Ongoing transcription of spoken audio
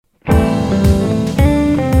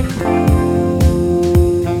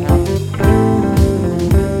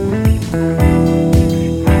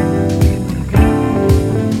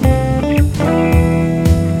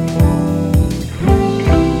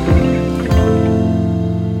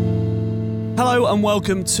and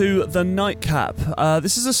welcome to the Nightcap.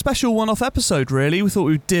 This is a special one-off episode, really. We thought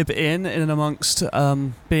we'd dib in and amongst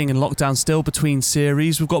being in lockdown still between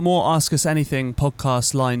series. We've got more Ask Us Anything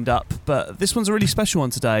podcasts lined up, but this one's a really special one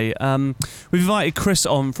today. We've invited Chris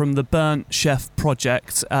on from the Burnt Chef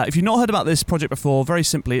Project. If you've not heard about this project before, very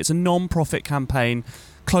simply, it's a non-profit campaign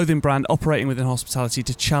clothing brand operating within hospitality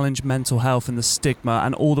to challenge mental health and the stigma,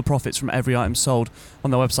 and all the profits from every item sold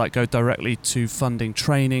on their website go directly to funding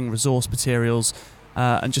training, resource materials,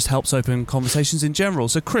 and just helps open conversations in general.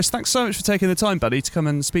 So Chris, thanks so much for taking the time, buddy, to come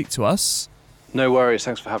and speak to us. No worries,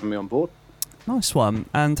 thanks for having me on board. Nice one.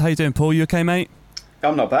 And how you doing, Paul? You okay, mate?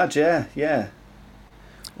 I'm not bad, yeah.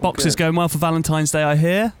 Boxes going well for Valentine's Day, I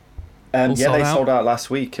hear. They sold out last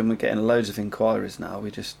week, and we're getting loads of inquiries now.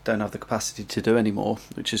 We just don't have the capacity to do any more,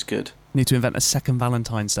 which is good. Need to invent a second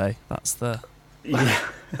Valentine's Day. That's the... Yeah.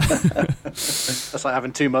 That's like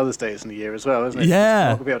having two Mother's Days in a year as well, isn't it? Yeah. Not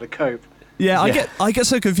going to be able to cope. Yeah, I get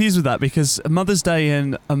so confused with that because Mother's Day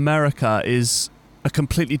in America is a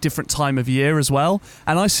completely different time of year as well,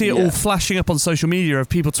 and I see it all flashing up on social media of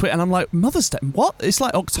people tweeting, and I'm like, Mother's Day? What? It's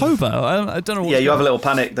like October. I don't know. You have a little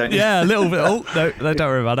panic, don't you? Yeah, a little bit. Oh no, don't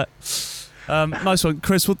worry about it. Nice one,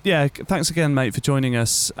 Chris. Well, thanks again, mate, for joining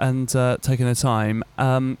us and taking the time.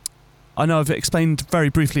 I know I've explained very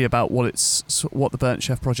briefly about what the Burnt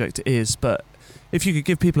Chef Project is, but if you could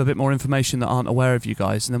give people a bit more information that aren't aware of you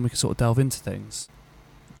guys, and then we can sort of delve into things.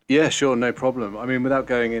 Yeah, sure, no problem. I mean, without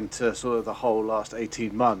going into sort of the whole last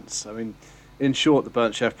 18 months, I mean, in short, the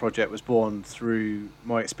Burnt Chef Project was born through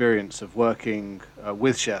my experience of working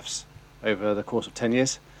with chefs over the course of 10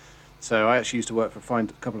 years. So I actually used to work for a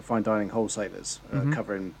couple of fine dining wholesalers,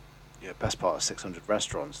 covering best part of 600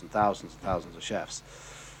 restaurants and thousands of chefs.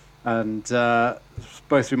 And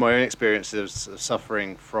both through my own experiences of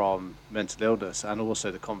suffering from mental illness and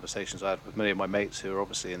also the conversations I had with many of my mates who are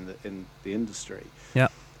obviously in the industry. Yeah.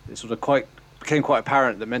 It sort of became quite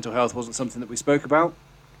apparent that mental health wasn't something that we spoke about.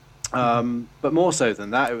 But more so than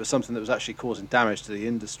that, it was something that was actually causing damage to the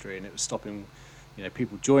industry, and it was stopping,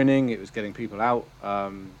 people joining. It was getting people out.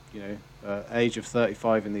 Age of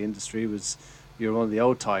 35 in the industry you're one of the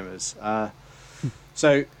old timers.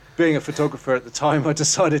 So being a photographer at the time, I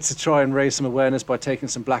decided to try and raise some awareness by taking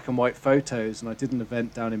some black and white photos, and I did an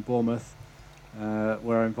event down in Bournemouth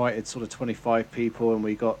where I invited sort of 25 people, and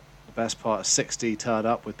we got the best part of 60 turned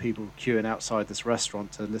up with people queuing outside this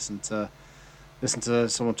restaurant to listen to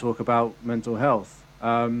someone talk about mental health.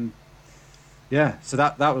 So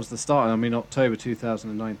that was the start. I mean, October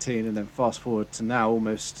 2019, and then fast forward to now,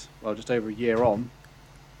 just over a year on,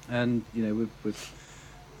 and with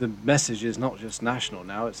the message is not just national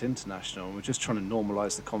now; it's international. And we're just trying to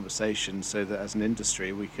normalise the conversation so that as an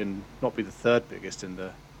industry, we can not be the third biggest in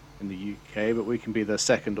the UK, but we can be the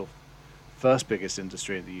second or first biggest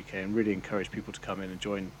industry in the UK, and really encourage people to come in and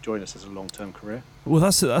join us as a long-term career. Well,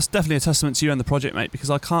 that's definitely a testament to you and the project, mate, because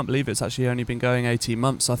I can't believe it's actually only been going 18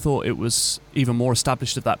 months. I thought it was even more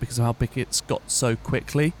established of that because of how big it's got so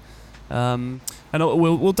quickly. And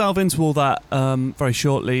we'll delve into all that very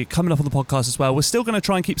shortly. Coming up on the podcast as well, we're still going to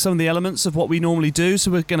try and keep some of the elements of what we normally do, so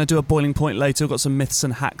we're going to do a boiling point later. We've got some myths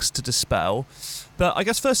and hacks to dispel. But I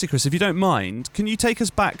guess firstly, Chris, if you don't mind, can you take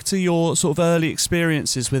us back to your sort of early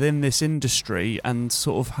experiences within this industry and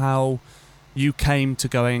sort of how you came to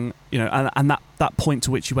going, and that point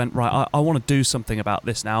to which you went, right, I want to do something about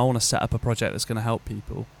this now. I want to set up a project that's going to help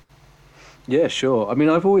people. Yeah, sure. I mean,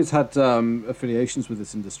 I've always had affiliations with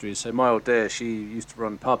this industry. So my old dear, she used to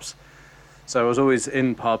run pubs. So I was always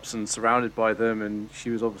in pubs and surrounded by them, and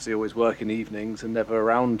she was obviously always working evenings and never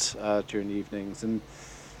around during the evenings. And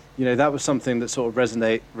that was something that sort of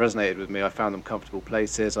resonated with me. I found them comfortable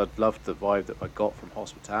places. I loved the vibe that I got from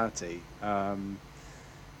hospitality.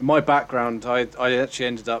 In my background, I actually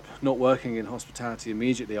ended up not working in hospitality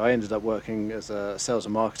immediately. I ended up working as a sales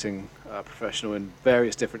and marketing professional in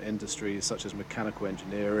various different industries, such as mechanical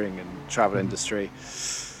engineering and travel industry.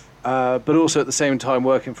 But also at the same time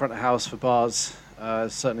working front of house for bars,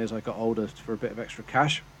 certainly as I got older, for a bit of extra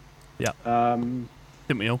cash. Yeah.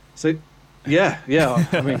 Didn't we all? So... Yeah.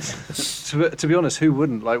 I mean, to be honest, who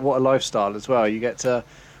wouldn't? Like, what a lifestyle as well. You get to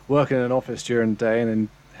work in an office during the day and then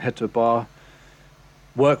head to a bar,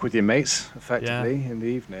 work with your mates, effectively, in the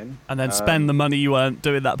evening. And then spend the money you earned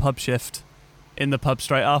doing that pub shift in the pub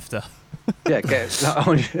straight after.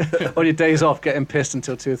 On your days off, getting pissed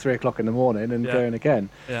until 2 or 3 o'clock in the morning and going again.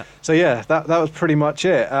 Yeah. So, that was pretty much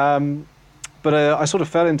it. But I sort of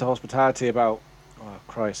fell into hospitality about,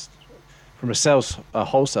 from a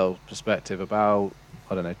wholesale perspective about,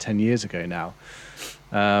 10 years ago now.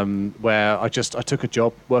 where I took a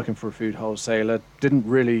job working for a food wholesaler, didn't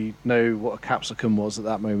really know what a capsicum was at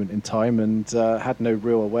that moment in time, and had no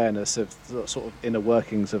real awareness of the sort of inner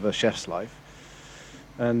workings of a chef's life.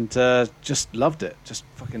 And just loved it. Just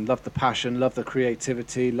fucking loved the passion, loved the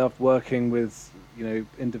creativity, loved working with,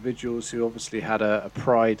 individuals who obviously had a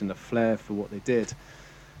pride and a flair for what they did,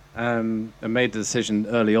 and made the decision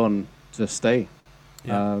early on to stay.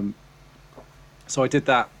 Yeah. So I did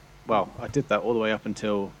that. Well, I did that all the way up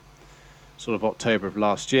until sort of October of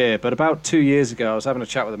last year. But about 2 years ago, I was having a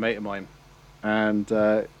chat with a mate of mine, and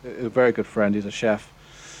a very good friend. He's a chef,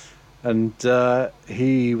 and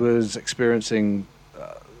he was experiencing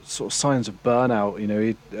sort of signs of burnout.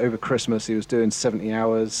 Over Christmas he was doing 70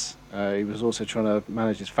 hours. He was also trying to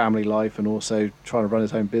manage his family life and also trying to run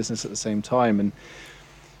his own business at the same time. And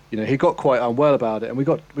he got quite unwell about it. And we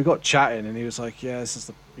got chatting, and he was like, "Yeah, this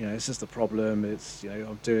is the problem. It's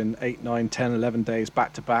I'm doing 8, 9, 10, 11 days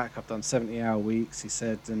back to back. I've done 70-hour weeks," he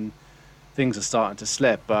said, "and things are starting to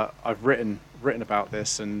slip. But I've written about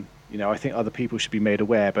this, and I think other people should be made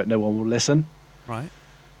aware, but no one will listen." Right.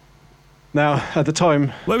 Now, at the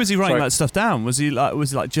time, where was he writing that stuff down? Was he like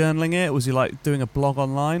journaling it? Was he like doing a blog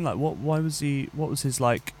online? Like what was his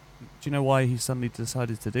like? Do you know why he suddenly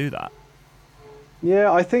decided to do that?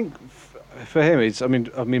 Yeah, I think for him, I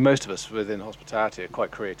mean, most of us within hospitality are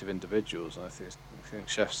quite creative individuals, and I think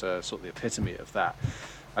chefs are sort of the epitome of that.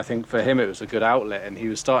 I think for him it was a good outlet, and he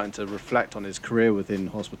was starting to reflect on his career within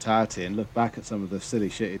hospitality and look back at some of the silly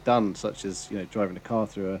shit he'd done, such as driving a car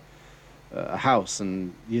through a house,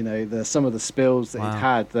 and there's some of the spills that he'd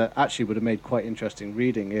had that actually would have made quite interesting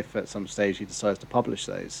reading if at some stage he decides to publish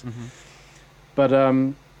those. Mm-hmm. But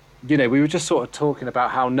we were just sort of talking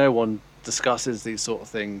about how no one discusses these sort of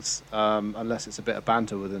things unless it's a bit of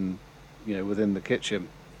banter within the kitchen.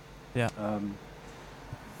 Yeah.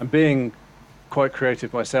 And being quite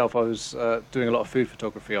creative myself, I was doing a lot of food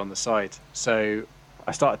photography on the side, so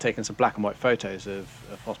I started taking some black and white photos of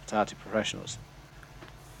hospitality professionals.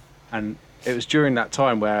 And it was during that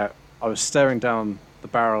time where I was staring down the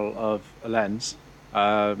barrel of a lens,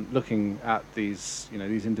 looking at these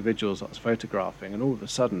individuals that I was photographing, and all of a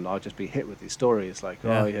sudden I'd just be hit with these stories like,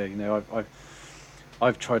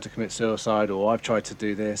 I've tried to commit suicide, or I've tried to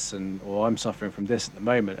do this, or I'm suffering from this at the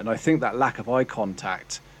moment. And I think that lack of eye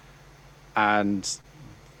contact, and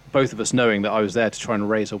both of us knowing that I was there to try and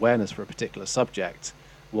raise awareness for a particular subject,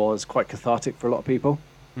 was quite cathartic for a lot of people.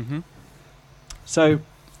 Mm-hmm. So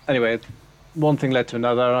anyway, one thing led to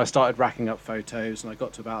another, and I started racking up photos, and I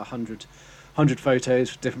got to about 100 photos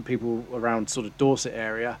for different people around sort of Dorset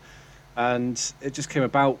area, and it just came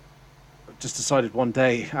about. Just decided one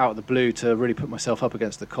day out of the blue to really put myself up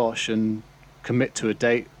against the cosh and commit to a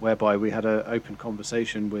date whereby we had an open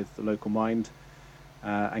conversation with the local Mind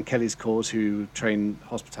and Kelly's Cause, who train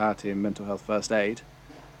hospitality and mental health first aid,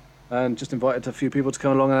 and just invited a few people to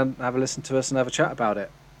come along and have a listen to us and have a chat about it.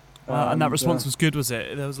 And that response was good, was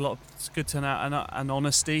it? There was a lot of good turnout and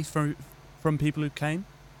honesty from people who came?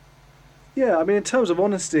 Yeah, I mean, in terms of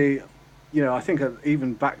honesty, I think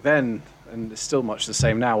even back then, and it's still much the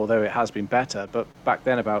same now, although it has been better, but back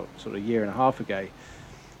then, about sort of a year and a half ago,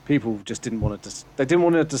 people just didn't want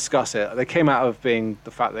to discuss it. They came out of being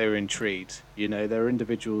the fact they were intrigued. There were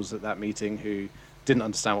individuals at that meeting who didn't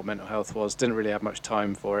understand what mental health was, didn't really have much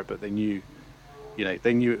time for it, but they knew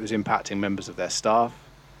it was impacting members of their staff.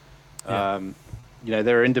 Yeah.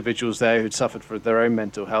 There were individuals there who'd suffered from their own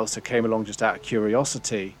mental health, so came along just out of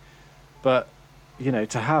curiosity. But,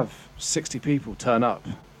 to have 60 people turn up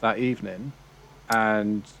that evening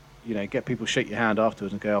and, get people shake your hand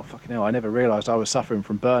afterwards and go, "Oh, fucking hell, I never realised I was suffering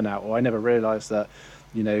from burnout," or "I never realised that,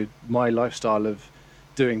 my lifestyle of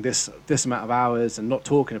doing this amount of hours and not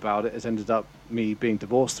talking about it has ended up me being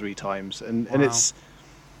divorced 3 times." And it's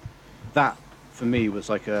that, for me, was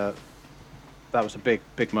like that was a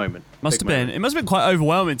big moment. It must have been quite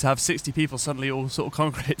overwhelming to have 60 people suddenly all sort of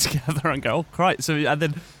congregate together and go, "Oh, Christ." So, and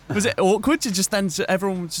then was it awkward to just then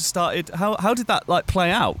everyone just started? How did that like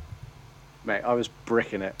play out? Mate, I was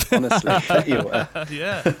bricking it, honestly. You were.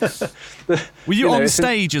 Yeah. Were you on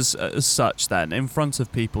stage as such then, in front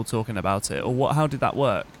of people talking about it, or what? How did that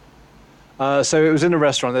work? So it was in a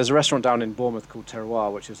restaurant. There's a restaurant down in Bournemouth called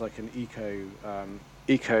Terroir, which is like an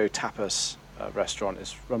eco tapas restaurant.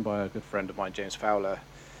 It's run by a good friend of mine, James Fowler.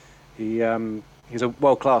 He's a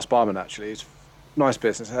world-class barman, actually. It's nice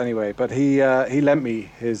business anyway, but he lent me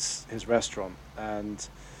his restaurant, and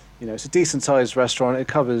it's a decent-sized restaurant. It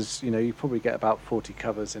covers, you probably get about 40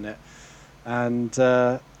 covers in it, and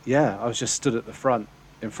I was just stood at the front,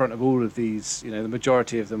 in front of all of these, the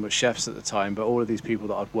majority of them were chefs at the time, but all of these people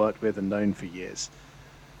that I'd worked with and known for years,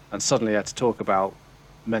 and suddenly I had to talk about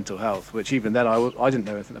mental health, which even then I didn't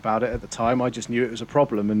know anything about it at the time. I just knew it was a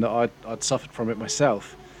problem and that I'd suffered from it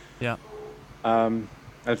myself. Yeah. And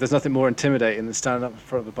if there's nothing more intimidating than standing up in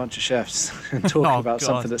front of a bunch of chefs and talking about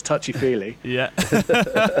something that's touchy-feely. Yeah.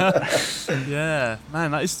 Yeah,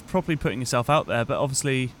 man, that is probably putting yourself out there, but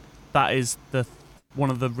obviously that is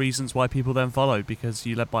one of the reasons why people then follow, because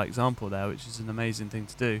you led by example there, which is an amazing thing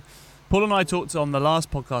to do. Paul and I talked on the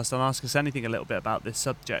last podcast on Ask Us Anything a little bit about this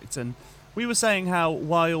subject, and we were saying how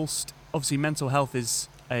whilst obviously mental health is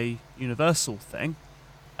a universal thing,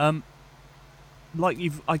 like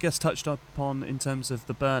you've, I guess, touched upon in terms of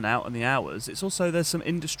the burnout and the hours, it's also, there's some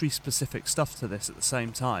industry-specific stuff to this at the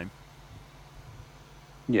same time.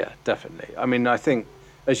 Yeah, definitely. I mean, I think,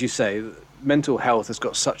 as you say, mental health has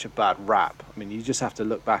got such a bad rap. I mean, you just have to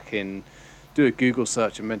look back do a Google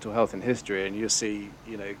search of mental health in history, and you'll see,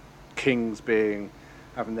 kings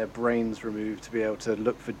having their brains removed to be able to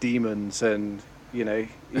look for demons, and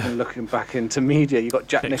even looking back into media, you got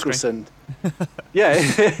Jack Nicholson. Yeah,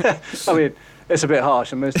 I mean, it's a bit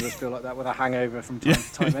harsh, and most of us feel like that with a hangover from time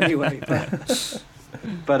to time anyway.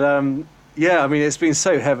 But yeah, I mean, it's been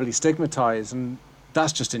so heavily stigmatized, and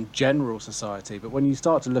that's just in general society. But when you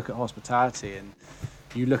start to look at hospitality and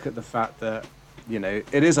you look at the fact that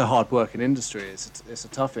it is a hard-working industry, it's a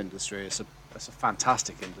tough industry, it's a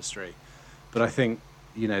fantastic industry, but I think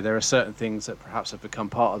there are certain things that perhaps have become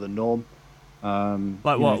part of the norm.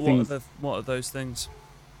 Like what? What are those things?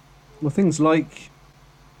 Well, things like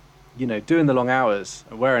doing the long hours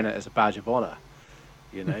and wearing it as a badge of honor.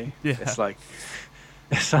 Yeah. It's like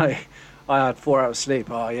I had 4 hours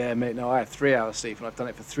sleep. Oh yeah, mate. No, I had 3 hours sleep, and I've done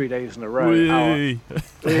it for 3 days in a row. Yeah.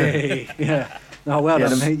 Oh well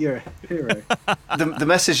done, mate. You're a hero. The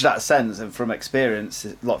message that sends, and from experience,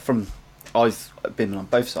 like I've been on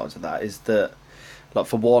both sides of that, is that, like,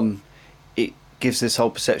 for one, it gives this whole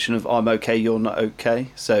perception of I'm okay, you're not okay.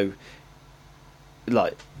 So,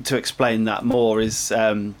 like, to explain that more is,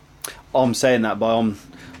 I'm saying that by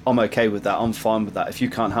I'm okay with that, I'm fine with that. If you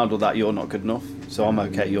can't handle that, you're not good enough. So I'm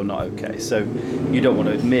okay, you're not okay. So you don't want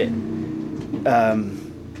to admit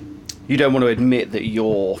that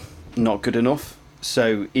you're not good enough.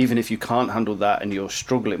 So even if you can't handle that and you're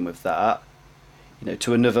struggling with that,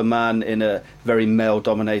 to another man in a very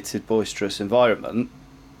male-dominated, boisterous environment,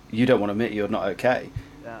 you don't want to admit you're not okay.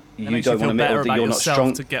 Yeah. You don't want to admit that you're not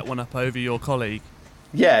strong to get one up over your colleague.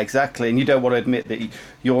 Yeah, exactly. And you don't want to admit that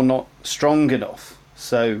you're not strong enough.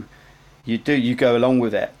 So you go along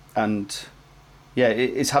with it, and yeah,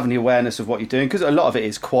 it's having the awareness of what you're doing, because a lot of it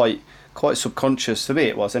is quite subconscious. For me,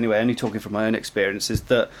 it was anyway. Only talking from my own experiences,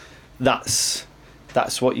 that's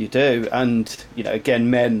what you do. And again,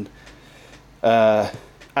 men,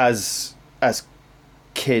 as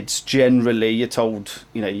kids, generally you're told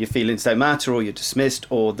your feelings don't matter, or you're dismissed,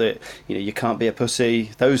 or that you can't be a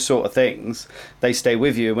pussy. Those sort of things, they stay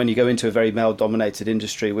with you. When you go into a very male dominated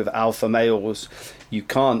industry with alpha males, you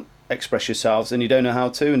can't express yourselves, and you don't know how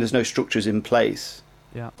to, and there's no structures in place.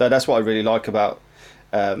 Yeah. So that's what I really like about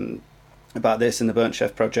this and the Burnt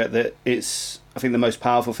Chef project, that I think the most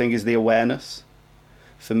powerful thing is the awareness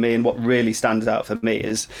for me. And what really stands out for me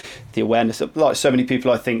is the awareness of, like, so many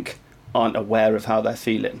people I think aren't aware of how they're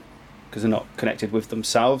feeling because they're not connected with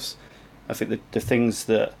themselves. I think the things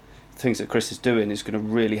that Chris is doing is going to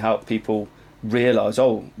really help people realise,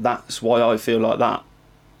 oh, that's why I feel like that.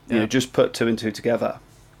 Yeah. Just put two and two together.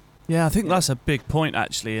 Yeah, I think that's a big point,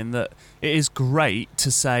 actually, in that it is great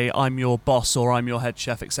to say I'm your boss or I'm your head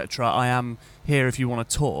chef, etc. I am here if you want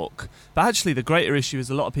to talk. But actually the greater issue is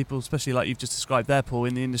a lot of people, especially like you've just described there, Paul,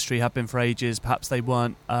 in the industry have been for ages. Perhaps they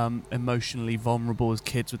weren't emotionally vulnerable as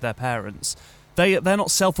kids with their parents. They're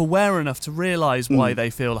not self-aware enough to realise why they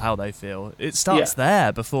feel how they feel. It starts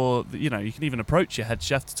there before you can even approach your head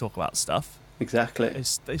chef to talk about stuff. Exactly.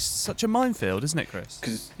 It's such a minefield, isn't it, Chris?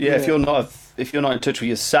 Because if you're not in touch with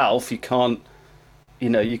yourself, you can't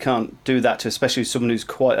do that to, especially someone who's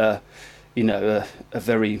quite a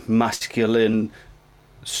very masculine,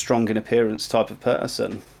 strong in appearance type of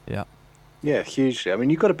person. Yeah. Yeah, hugely. I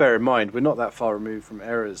mean, you've got to bear in mind, we're not that far removed from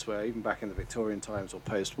eras where, even back in the Victorian times or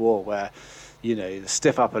post-war, where, the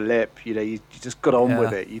stiff upper lip, you just got on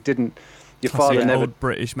with it. You didn't. Your father never. Old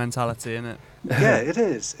British mentality, isn't it? Yeah, it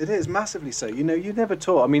is. It is massively so. You never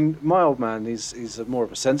taught. I mean, my old man, he's more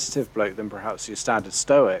of a sensitive bloke than perhaps your standard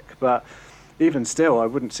stoic. But even still, I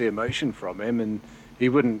wouldn't see emotion from him, and he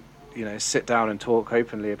wouldn't, sit down and talk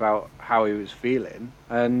openly about how he was feeling.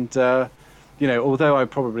 And although I'm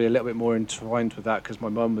probably a little bit more entwined with that because my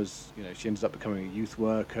mum was, she ended up becoming a youth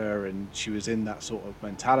worker and she was in that sort of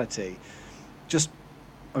mentality.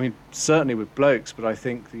 Certainly with blokes, but I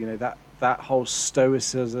think that whole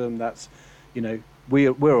stoicism, that's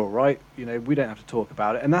we're all right. You know, we don't have to talk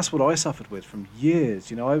about it. And that's what I suffered with from years.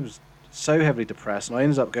 You know, I was so heavily depressed, and I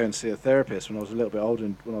ended up going to see a therapist when I was a little bit older,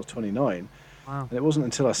 when I was 29. Wow. And it wasn't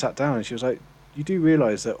until I sat down and she was like, you do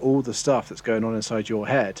realise that all the stuff that's going on inside your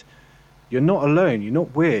head, you're not alone, you're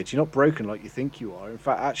not weird, you're not broken like you think you are. In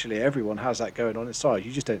fact, actually, everyone has that going on inside.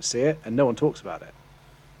 You just don't see it, and no one talks about it.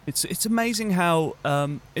 It's amazing how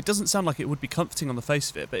it doesn't sound like it would be comforting on the face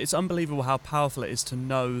of it, but it's unbelievable how powerful it is to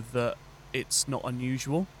know that it's not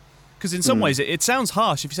unusual. Because in some ways it sounds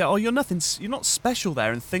harsh if you say, oh, you're not special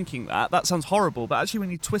there, and thinking that sounds horrible. But actually, when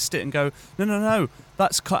you twist it and go, no,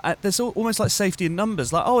 there's almost like safety in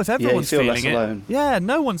numbers. Like, oh, if everyone's feeling it, alone. Yeah,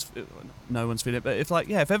 no one's feeling it. But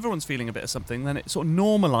if everyone's feeling a bit of something, then it sort of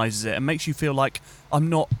normalizes it and makes you feel like I'm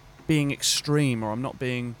not being extreme, or I'm not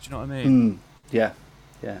being. Do you know what I mean? Yeah.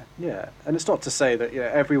 Yeah, and it's not to say that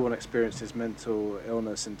everyone experiences mental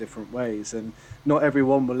illness in different ways, and not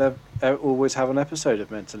everyone will always have an episode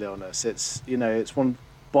of mental illness. It's it's one,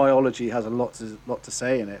 biology has a lot to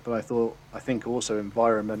say in it, but I think also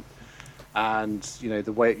environment and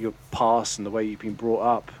the way your past and the way you've been brought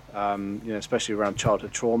up, especially around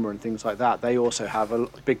childhood trauma and things like that, they also have a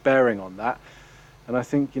big bearing on that. And I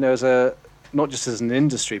think as not just as an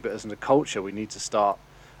industry but as a culture, we need to start.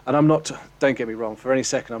 And don't get me wrong, for any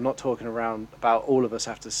second, I'm not talking around about all of us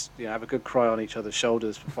have to, have a good cry on each other's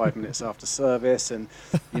shoulders for 5 minutes after service, and,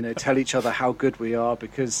 tell each other how good we are,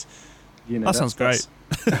 because, that sounds great.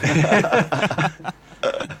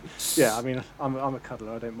 Yeah, I mean, I'm a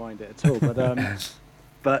cuddler, I don't mind it at all,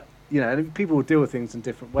 but people will deal with things in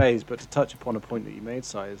different ways. But to touch upon a point that you made,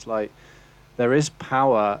 Si, is like, there is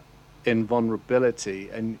power in vulnerability,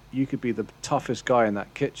 and you could be the toughest guy in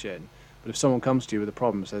that kitchen. But if someone comes to you with a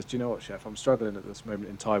problem and says, do you know what, chef, I'm struggling at this moment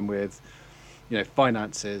in time with,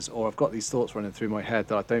 finances, or I've got these thoughts running through my head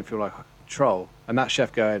that I don't feel like I can control. And that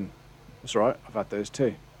chef going, that's all right, I've had those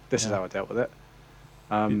too. This is how I dealt with it.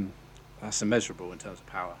 That's immeasurable in terms of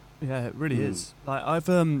power. Yeah, it really is. Like I've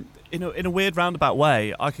in a weird roundabout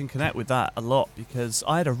way, I can connect with that a lot, because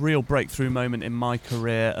I had a real breakthrough moment in my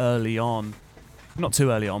career early on. Not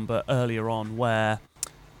too early on, but earlier on, where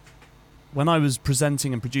when I was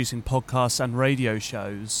presenting and producing podcasts and radio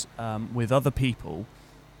shows with other people,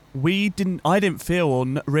 I didn't feel or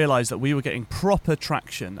realise that we were getting proper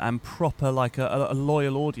traction and proper a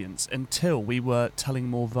loyal audience until we were telling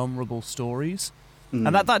more vulnerable stories.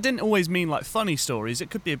 And that didn't always mean like funny stories. It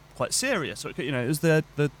could be quite serious. Or it could, it was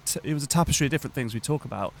it was a tapestry of different things we talk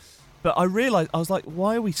about. But I realised, I was like,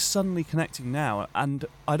 why are we suddenly connecting now? And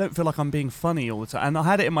I don't feel like I'm being funny all the time. And I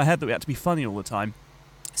had it in my head that we had to be funny all the time.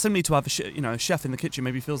 Similarly to have a chef in the kitchen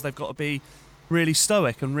maybe feels they've got to be really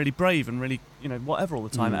stoic and really brave and really whatever all the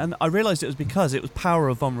time. And I realised it was because it was power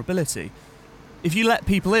of vulnerability. If you let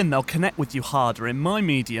people in, they'll connect with you harder. In my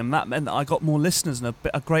medium, that meant that I got more listeners and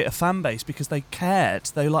a greater fan base because they cared.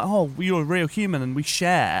 They were like, oh, you're a real human and we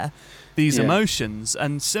share these emotions.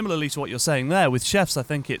 And similarly to what you're saying there with chefs, I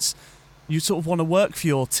think it's you sort of want to work for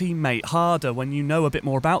your teammate harder when you know a bit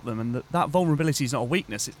more about them, and that vulnerability is not a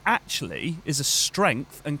weakness. It actually is a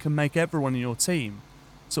strength and can make everyone in your team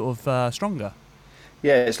sort of stronger.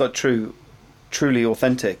 Yeah, it's like truly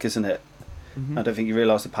authentic, isn't it? Mm-hmm. I don't think you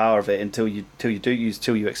realise the power of it until you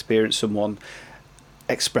experience someone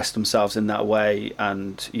express themselves in that way,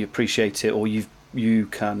 and you appreciate it, or you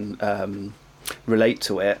can relate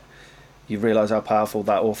to it. You realise how powerful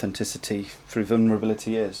that authenticity through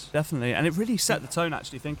vulnerability is. Definitely, and it really set the tone,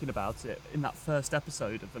 actually, thinking about it, in that first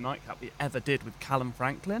episode of the Nightcap we ever did with Callum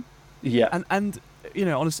Franklin. Yeah. And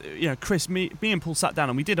honestly, Chris, me and Paul sat down,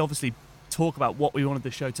 and we did obviously talk about what we wanted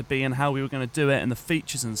the show to be and how we were going to do it and the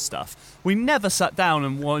features and stuff. We never sat down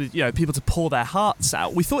and wanted people to pour their hearts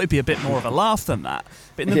out. We thought it'd be a bit more of a laugh than that.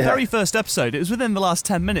 But in the very first episode, it was within the last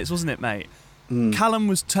 10 minutes, wasn't it, mate? Callum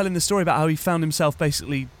was telling the story about how he found himself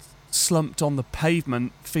basically slumped on the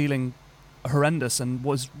pavement feeling horrendous and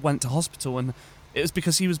went to hospital, and it was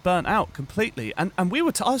because he was burnt out completely. And I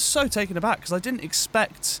was so taken aback because I didn't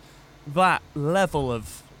expect that level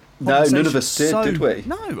of no, none of us did we?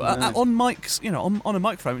 No, on mics, on a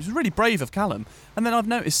microphone, which was really brave of Callum. And then I've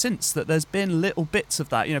noticed since that there's been little bits of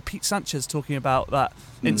that. Pete Sanchez talking about that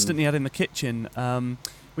incident he had in the kitchen.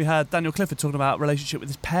 We had Daniel Clifford talking about relationship with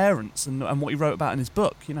his parents and what he wrote about in his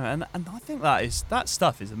book. And I think that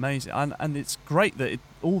stuff is amazing. And it's great that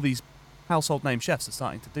all these household name chefs are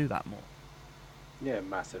starting to do that more. Yeah,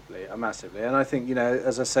 massively. And I think,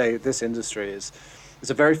 as I say, this industry it's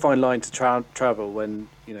a very fine line to travel when,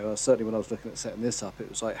 certainly when I was looking at setting this up, it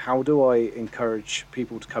was like, how do I encourage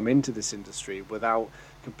people to come into this industry without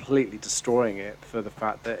completely destroying it for the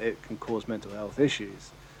fact that it can cause mental health issues?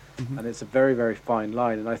 And it's a very, very fine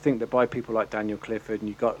line. And I think that by people like Daniel Clifford, and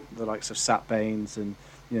you've got the likes of Sat Baines and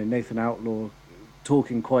Nathan Outlaw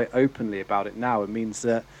talking quite openly about it now, it means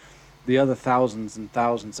that the other thousands and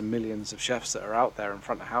thousands and millions of chefs that are out there and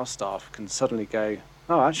front of house staff can suddenly go,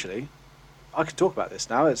 oh, actually, I can talk about this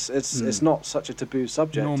now. It's not such a taboo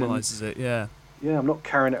subject. Normalises it, yeah. Yeah, I'm not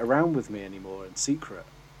carrying it around with me anymore in secret.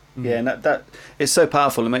 Yeah, and that it's so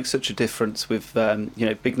powerful. It makes such a difference with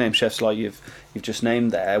big name chefs like you've just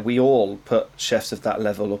named there. We all put chefs of that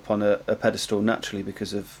level up on a pedestal naturally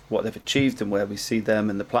because of what they've achieved and where we see them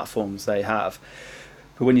and the platforms they have.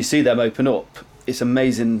 But when you see them open up, it's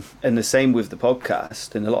amazing. And the same with the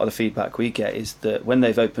podcast. And a lot of the feedback we get is that when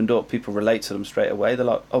they've opened up, people relate to them straight away. They're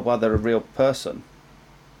like, oh wow, they're a real person.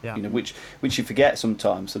 Yeah. Which you forget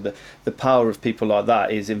sometimes. So the power of people like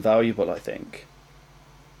that is invaluable, I think.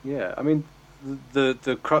 Yeah, I mean,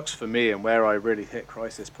 the crux for me and where I really hit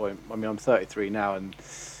crisis point, I mean, I'm 33 now, and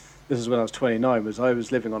this is when I was 29, was I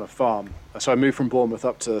was living on a farm. So I moved from Bournemouth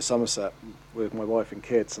up to Somerset with my wife and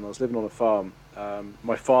kids, and I was living on a farm.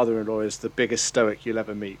 My father-in-law is the biggest stoic you'll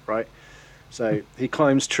ever meet, right? So he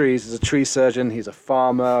climbs trees, he's a tree surgeon, he's a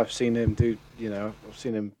farmer. I've seen him do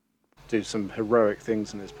some heroic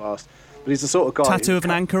things in his past. But he's the sort of guy... Tattoo of an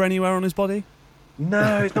anchor anywhere on his body?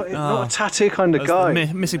 No, he's not a tattoo kind of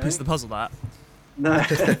guy. Missing piece of the puzzle, that. No,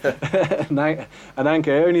 an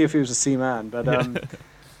anchor only if he was a seaman.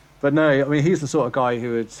 But no, I mean, he's the sort of guy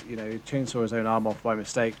who would, chainsaw his own arm off by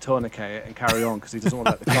mistake, tourniquet it, and carry on because he doesn't want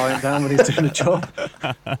to let the client down when he's doing a job.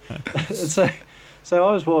 And so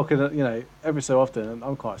I was walking, every so often, and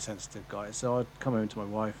I'm quite a sensitive guy. So I'd come home to my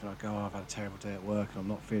wife and I'd go, oh, I've had a terrible day at work and I'm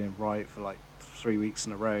not feeling right for like 3 weeks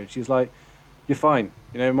in a row. And she's like, you're fine.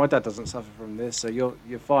 My dad doesn't suffer from this, so you're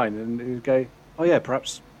fine. And he would go, oh yeah,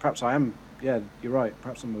 perhaps I am. Yeah, you're right.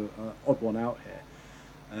 Perhaps I'm an odd one out here.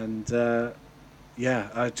 And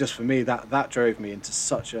just for me, that drove me into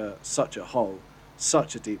such a hole,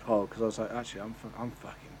 such a deep hole, because I was like, actually, I'm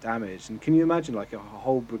fucking damaged. And can you imagine like a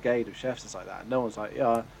whole brigade of chefs is like that? And no one's like,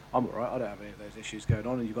 yeah, I'm all right. I don't have any of those issues going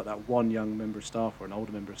on. And you've got that one young member of staff or an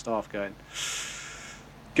older member of staff going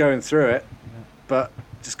through it, but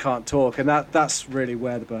just can't talk. And that's really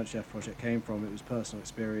where the Burnt Chef project came from. It was personal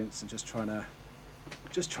experience and just trying to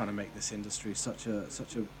make this industry such a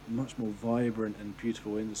much more vibrant and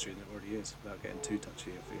beautiful industry than it already is, without getting too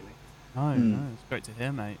touchy or feely. No, it's great to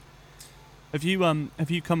hear, mate. Have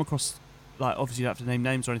you come across, like, obviously you don't have to name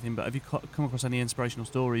names or anything, but have you come across any inspirational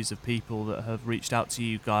stories of people that have reached out to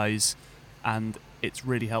you guys and it's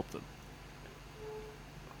really helped them?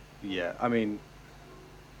 Yeah, I mean,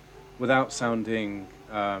 without sounding,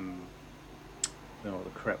 I don't know what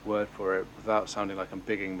the correct word for it, without sounding like I'm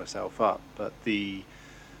bigging myself up, but the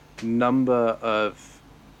number of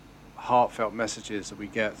heartfelt messages that we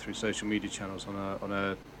get through social media channels on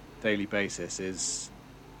a daily basis is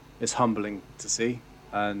humbling to see,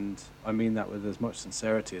 and I mean that with as much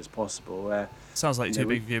sincerity as possible. Sounds like you're too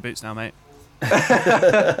big for your boots now, mate.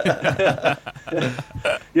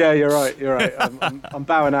 Yeah, you're right. I'm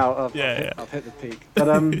bowing out. I've hit the peak.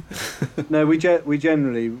 But no, we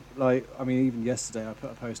generally, like, I mean, even yesterday I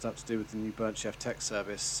put a post up to do with the new Burnt Chef Tech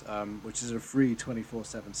service, which is a free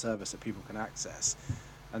 24/7 service that people can access.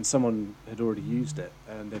 And someone had already used it,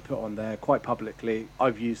 and they put on there quite publicly,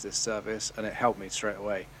 I've used this service and it helped me straight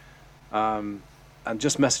away. And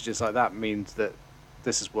just messages like that means that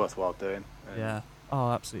this is worthwhile doing. Yeah.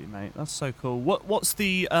 Oh, absolutely, mate. That's so cool. What's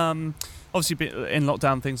the obviously in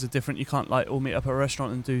lockdown things are different. You can't like all meet up at a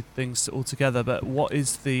restaurant and do things all together. But what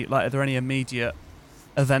is are there any immediate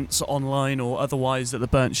events online or otherwise that the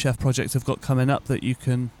Burnt Chef project have got coming up that you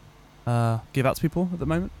can give out to people at the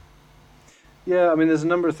moment? Yeah, I mean, there's a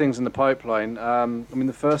number of things in the pipeline. I mean,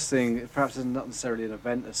 the first thing, perhaps isn't not necessarily an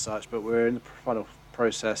event as such, but we're in the final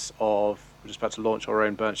process of, we're just about to launch our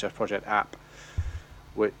own Burnt Chef Project app,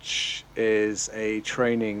 which is a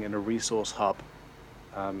training and a resource hub.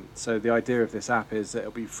 So the idea of this app is that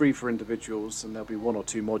it'll be free for individuals, and there'll be 1 or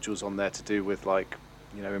 2 modules on there to do with, like,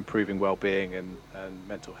 improving well-being and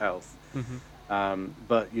mental health. Mm-hmm.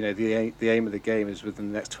 But the aim of the game is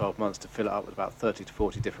within the next 12 months to fill it up with about 30 to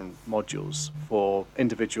 40 different modules for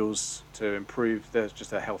individuals to improve their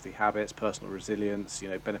healthy habits, personal resilience,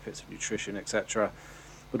 benefits of nutrition, etc.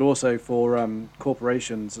 But also for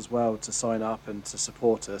corporations as well to sign up and to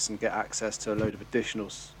support us and get access to a load of additional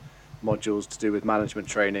modules to do with management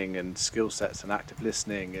training and skill sets and active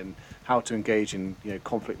listening and how to engage in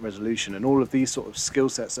conflict resolution and all of these sort of skill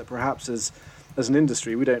sets that perhaps as an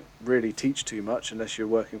industry we don't really teach too much unless you're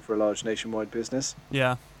working for a large nationwide business.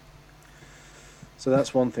 Yeah. So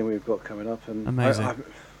that's one thing we've got coming up, and amazing.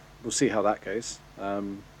 we'll see how that goes.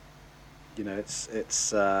 it's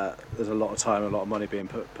there's a lot of time, a lot of money being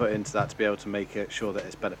put into that to be able to make it sure that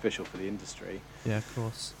it's beneficial for the industry. Yeah, of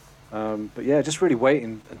course. But yeah, just really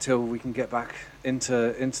waiting until we can get back into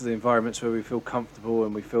the environments where we feel comfortable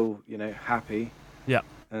and we feel happy. Yeah.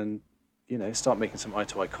 And start making some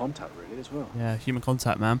eye-to-eye contact really as well. Yeah, human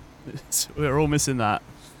contact, man. We're all missing that.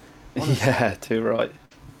 Yeah, too right.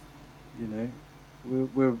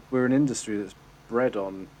 We're an industry that's bred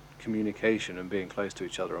on communication and being close to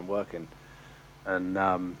each other and working, and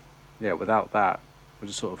without that, we're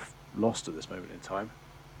just sort of lost at this moment in time.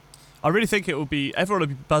 I really think everyone will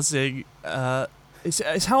be buzzing.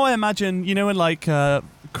 It's how I imagine, when like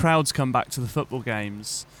crowds come back to the football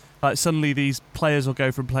games. Like suddenly these players will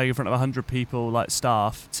go from playing in front of 100 people, like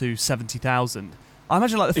staff, to 70,000. I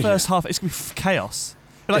imagine like the first half, it's gonna be chaos.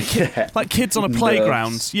 Like kids on a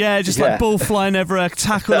playground. Nerves. Yeah, just like ball flying everywhere,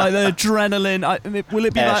 tackle, like the adrenaline. Will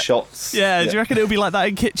it be air like shots? Yeah, do you reckon it'll be like that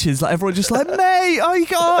in kitchens? Like everyone just like, mate, oh my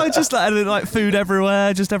god, just like, and then, like food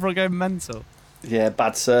everywhere, just everyone going mental. Yeah,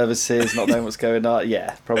 bad services, not knowing what's going on.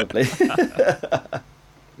 Yeah, probably. That's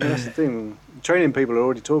the thing. Training people are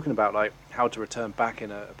already talking about like how to return back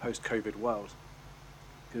in a post-COVID world,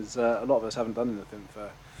 because a lot of us haven't done anything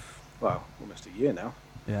for almost a year now.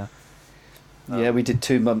 Yeah. Yeah, we did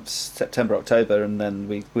 2 months, September, October, and then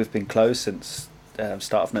we've been closed since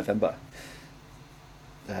start of November.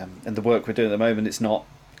 And the work we're doing at the moment, it's not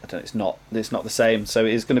the same. So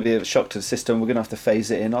it is going to be a shock to the system. We're going to have to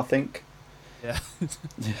phase it in, I think. Yeah.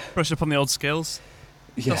 Brush up on the old skills.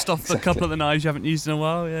 Yeah, dust off exactly. a couple of the knives you haven't used in a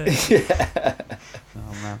while. Yeah. Yeah.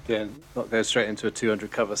 Oh man. Yeah, not go straight into a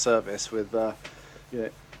 200 cover service with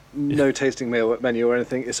no tasting menu or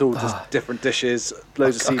anything. It's all just different dishes,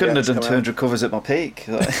 loads of CVS. I couldn't have done 200 covers at my peak.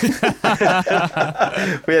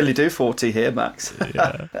 We only do 40 here, Max.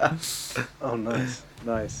 Yeah. Oh, nice.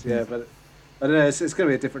 Yeah, but I don't know. It's going to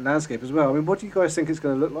be a different landscape as well. I mean, what do you guys think it's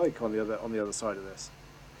going to look like on the other side of this?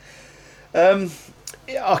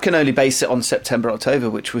 I can only base it on September, October,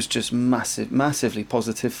 which was just massively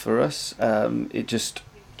positive for us. It just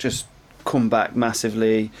come back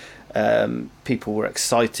massively. People were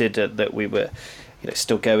excited that we were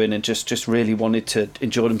still going and just really wanted to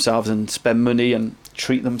enjoy themselves and spend money and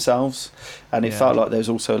treat themselves. And it felt like there was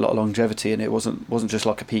also a lot of longevity, and it wasn't just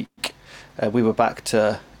like a peak. We were back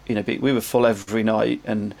to we were full every night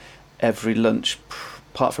and every lunch,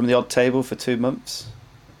 apart from the odd table, for 2 months.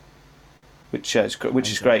 Which is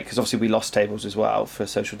great, because obviously we lost tables as well for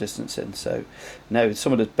social distancing. So, no, it's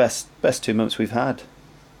some of the best 2 months we've had.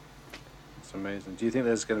 It's amazing. Do you think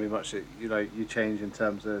there's going to be much you change in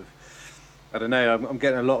terms of? I don't know. I'm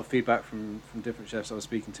getting a lot of feedback from different chefs I'm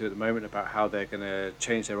speaking to at the moment about how they're going to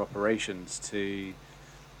change their operations to,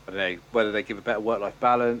 I don't know, whether they give a better work-life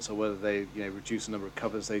balance or whether they reduce the number of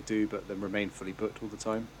covers they do but then remain fully booked all the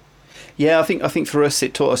time. Yeah, I think for us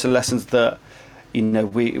it taught us a lesson that.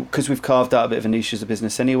 Because we've carved out a bit of a niche as a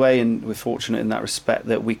business anyway, and we're fortunate in that respect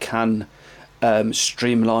that we can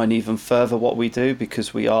streamline even further what we do,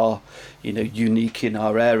 because we are, unique in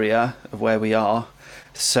our area of where we are.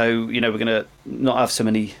 So, we're going to not have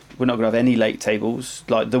we're not going to have any late tables.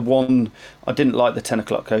 Like the one, I didn't like the 10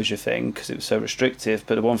 o'clock closure thing because it was so restrictive,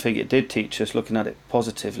 but the one thing it did teach us, looking at it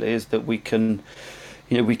positively, is that we can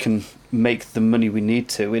make the money we need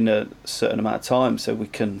to in a certain amount of time, so we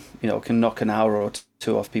can knock an hour or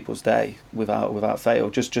two off people's day without fail,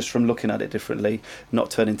 just from looking at it differently,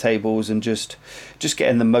 not turning tables, and just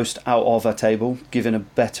getting the most out of a table, giving a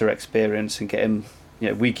better experience, and getting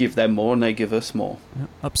we give them more and they give us more. Yeah.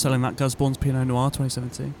 Upselling that Gusbourne's Pinot Noir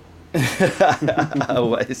 2017.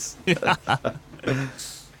 Always.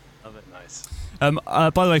 By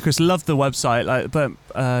the way, Chris, love the website.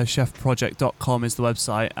 Chefproject.com is the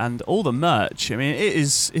website, and all the merch. I mean,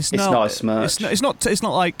 it's nice merch. It's not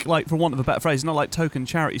like for want of a better phrase, it's not like token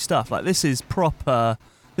charity stuff. Like, this is proper.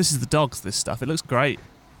 This is the dogs. This stuff. It looks great.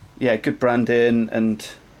 Yeah, good branding, and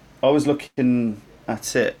I was looking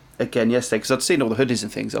at it again yesterday because I'd seen all the hoodies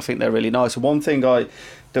and things. I think they're really nice. One thing that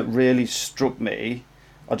really struck me,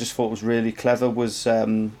 I just thought was really clever, was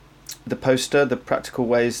the poster, the practical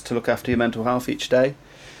ways to look after your mental health each day.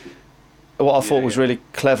 What I thought was really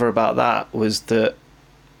clever about that was that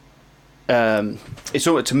it's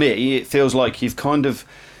sort of, to me, it feels like you've kind of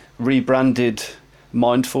rebranded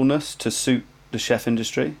mindfulness to suit the chef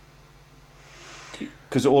industry,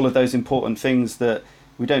 because all of those important things that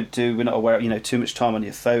we don't do, we're not aware of, too much time on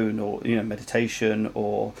your phone, or meditation,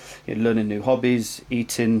 or learning new hobbies,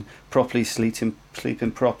 eating properly,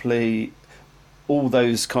 sleeping properly, all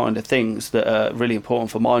those kind of things that are really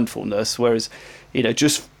important for mindfulness. Whereas,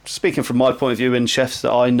 just speaking from my point of view and chefs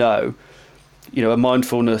that I know, a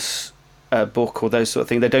mindfulness book or those sort of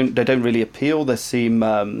things, they don't really appeal. They seem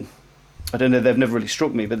I don't know, they've never really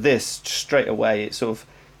struck me. But this, straight away,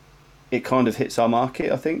 it kind of hits our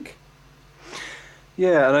market, I think.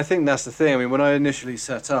 Yeah, and I think that's the thing. I mean, when I initially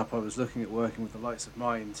set up, I was looking at working with the likes of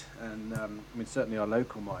Mind, and I mean, certainly our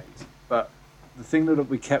local Mind. But the thing that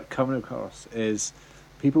we kept coming across is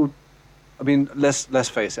people. I mean, let's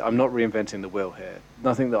face it. I'm not reinventing the wheel here.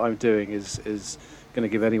 Nothing that I'm doing is going to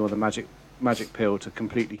give anyone the magic pill to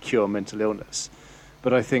completely cure mental illness.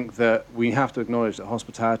 But I think that we have to acknowledge that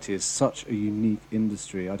hospitality is such a unique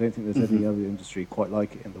industry. I don't think there's any other industry quite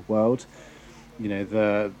like it in the world. You know,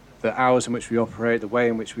 the hours in which we operate, the way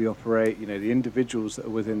in which we operate, you know, the individuals that are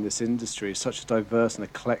within this industry is such a diverse and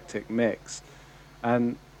eclectic mix.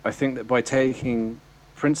 And I think that by taking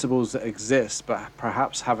principles that exist but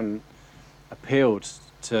perhaps haven't appealed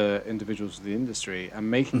to individuals of the industry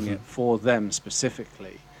and making it for them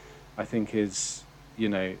specifically, I think is, you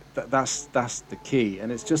know, that's the key.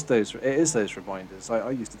 And it's just those reminders.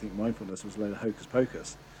 I used to think mindfulness was a load of hocus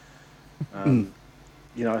pocus. You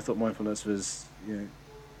know, I thought mindfulness was, you know,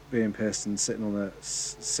 being pissed and sitting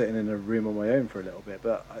in a room on my own for a little bit,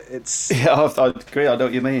 but it's I agree. I know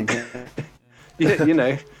what you mean. you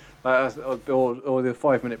know, or the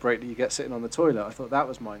 5-minute break that you get sitting on the toilet. I thought that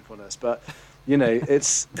was mindfulness, but you know,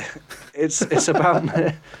 it's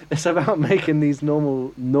about making these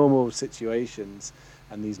normal situations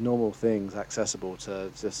and these normal things accessible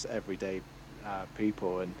to just everyday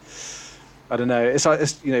people. And I don't know, it's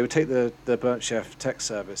you know, we take the Burnt Chef tech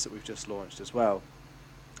service that we've just launched as well.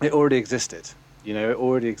 It already existed, you know. It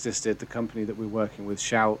already existed. The company that we're working with,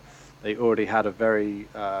 Shout, they already had a very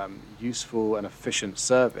useful and efficient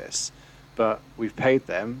service, but we've paid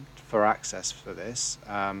them for access for this,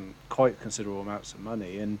 quite considerable amounts of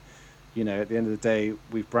money. And, you know, at the end of the day,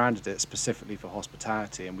 we've branded it specifically for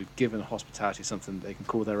hospitality, and we've given hospitality something that they can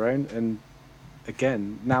call their own. And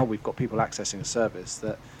again, now we've got people accessing a service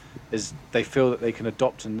that they feel that they can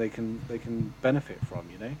adopt and they can benefit from,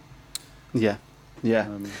 you know? Yeah.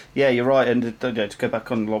 Yeah, you're right. And to go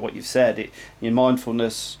back on what you've said, your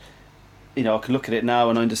mindfulness, you know, I can look at it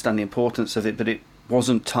now and I understand the importance of it, but it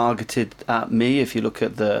wasn't targeted at me. If you look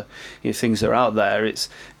at the things that are out there, it's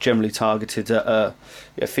generally targeted at a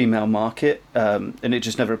female market, and it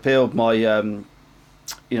just never appealed. My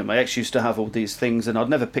my ex used to have all these things, and I'd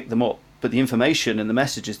never pick them up, but the information and the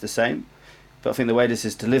message is the same. But I think the way this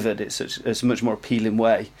is delivered, it's a much more appealing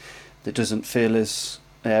way that doesn't feel as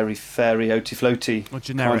airy fairy oaty floaty or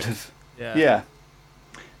generic kind of.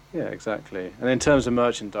 Yeah, exactly. And in terms of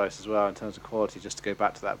merchandise as well, in terms of quality, just to go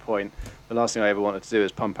back to that point, the last thing I ever wanted to do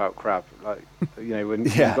is pump out crap. Like, you know, when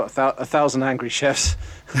you've got 1,000 angry chefs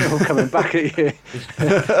all coming back at you,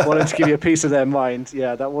 wanting to give you a piece of their mind.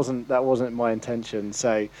 Yeah, that wasn't my intention.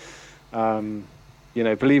 So, you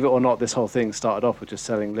know, believe it or not, this whole thing started off with just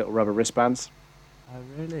selling little rubber wristbands. Oh,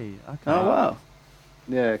 really? Okay. Oh, wow.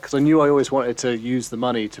 Yeah, because I knew I always wanted to use the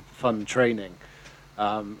money to fund training.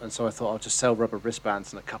 And so I thought I'll just sell rubber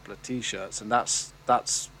wristbands and a couple of T-shirts, and that's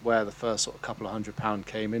where the first sort of couple of £100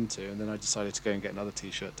 came into. And then I decided to go and get another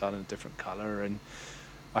T-shirt done in a different colour, and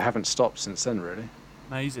I haven't stopped since then, really.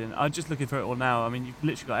 Amazing. I'm just looking for it all now. I mean, you've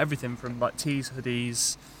literally got everything from like tees,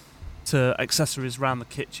 hoodies, to accessories around the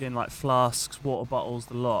kitchen, like flasks, water bottles,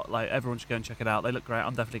 the lot. Like, everyone should go and check it out. They look great.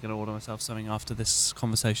 I'm definitely going to order myself something after this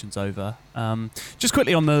conversation's over. Just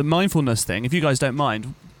quickly on the mindfulness thing, if you guys don't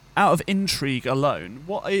mind, out of intrigue alone,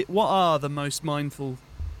 what are the most mindful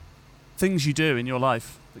things you do in your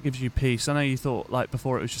life that gives you peace? I know you thought, like,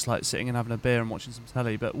 before it was just like sitting and having a beer and watching some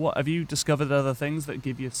telly, but what have you discovered other things that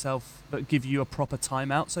give you a proper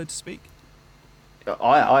time out, so to speak?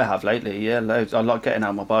 I have lately, yeah, loads. I like getting out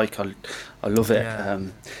on my bike. I love it. Yeah.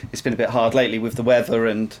 It's been a bit hard lately with the weather,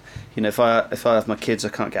 and you know, if I have my kids, I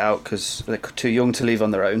can't get out because they're too young to leave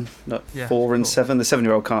on their own. Not 4 and 7. The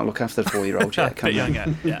 7-year-old can't look after the 4-year-old yet. Can young,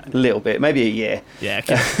 yeah. A little bit, maybe a year. Yeah,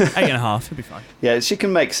 okay. 8.5, it'll be fine. Yeah, she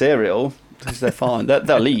can make cereal. They're fine.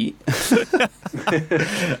 They'll eat.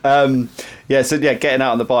 Getting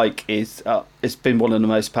out on the bike is it's been one of the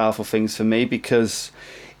most powerful things for me, because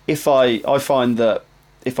I find that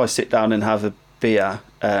if I sit down and have a beer,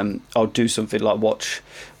 I'll do something like watch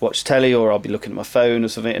telly, or I'll be looking at my phone or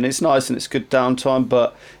something, and it's nice and it's good downtime,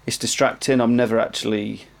 but it's distracting. I'm never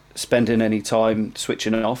actually spending any time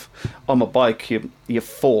switching it off. On my bike, you're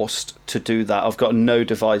forced to do that. I've got no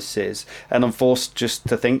devices, and I'm forced just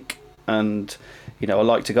to think. And you know, I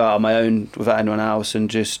like to go out on my own without anyone else, and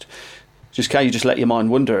just can you just let your mind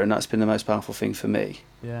wander, and that's been the most powerful thing for me.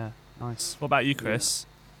 Yeah, nice. What about you, Chris?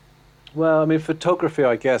 Well, I mean, photography,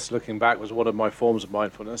 I guess, looking back, was one of my forms of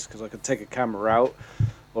mindfulness, because I could take a camera out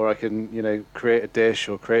or I can, you know, create a dish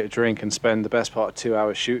or create a drink and spend the best part of 2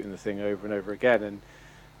 hours shooting the thing over and over again. And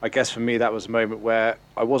I guess for me, that was a moment where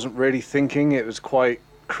I wasn't really thinking. It was quite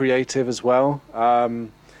creative as well.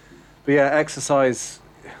 But yeah, exercise,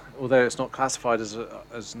 although it's not classified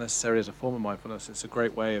as necessary as a form of mindfulness, it's a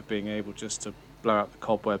great way of being able just to blow out the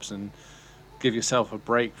cobwebs and give yourself a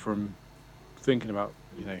break from thinking about,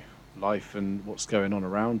 you know, life and what's going on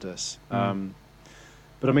around us.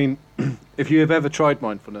 But I mean, if you have ever tried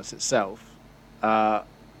mindfulness itself,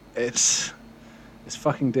 it's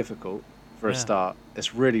fucking difficult for a start.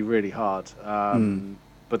 It's really, really hard.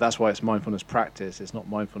 But that's why it's mindfulness practice. It's not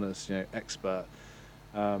mindfulness, you know, expert.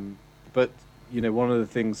 But you know, one of the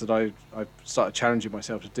things that I've started challenging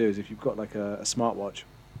myself to do is, if you've got like a smartwatch,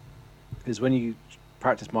 is when you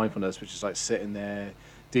practice mindfulness, which is like sitting there,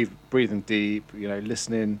 breathing deep, you know,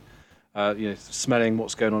 listening, you know, smelling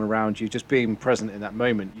what's going on around you, just being present in that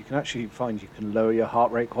moment, you can actually find you can lower your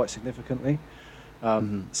heart rate quite significantly.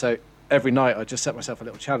 So every night I just set myself a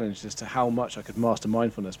little challenge as to how much I could master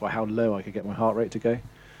mindfulness by how low I could get my heart rate to go.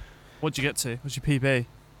 What'd you get to? What's your PB?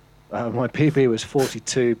 My PB was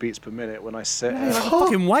 42 beats per minute when I sit. Yeah, like a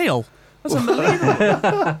fucking whale. That's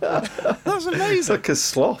unbelievable. That's amazing. It's like a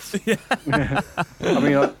sloth. Yeah. I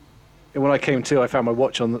mean, when I came to, I found my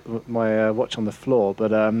watch on the floor,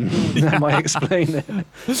 but that might explain it. I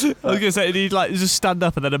was gonna say, you'd like just stand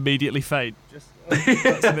up and then immediately faint.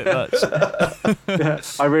 That's a bit much. Yeah,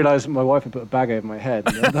 I realised my wife had put a bag over my head.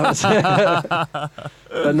 And that was it.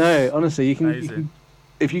 But no, honestly, you can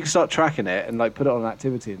if you start tracking it and like put it on an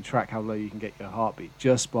activity and track how low you can get your heartbeat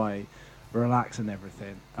just by relaxing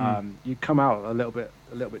everything, you come out a little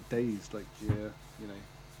bit dazed, like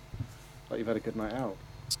like you've had a good night out.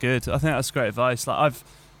 It's good. I think that's great advice. Like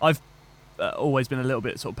I've always been a little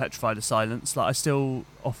bit sort of petrified of silence. Like I still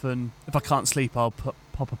often, if I can't sleep, I'll pop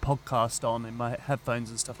a podcast on in my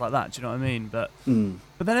headphones and stuff like that. Do you know what I mean? But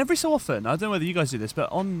then every so often, I don't know whether you guys do this,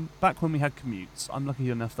 but back when we had commutes, I'm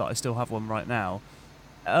lucky enough that I still have one right now.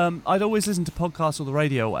 I'd always listen to podcasts or the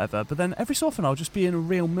radio or whatever, but then every so often I'll just be in a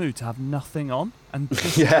real mood to have nothing on and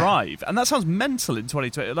just drive. And that sounds mental in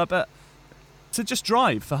 2020, like, but to just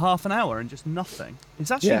drive for half an hour and just nothing,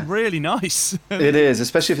 it's actually really nice. It is,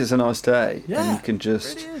 especially if it's a nice day. Yeah, and you can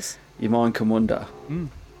just, it really is. Your mind can wander. Yeah,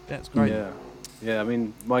 it's great. Yeah. I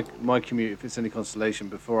mean, my commute, if it's any consolation,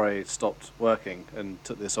 before I stopped working and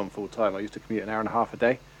took this on full time, I used to commute an hour and a half a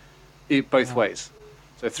day, both ways.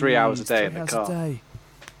 So 3 hours a day in the car.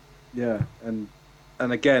 Yeah, and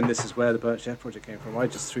again, this is where the Burnt Chef project came from. I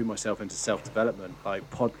just threw myself into self-development, like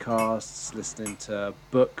podcasts, listening to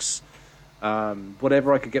books,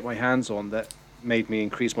 whatever I could get my hands on that made me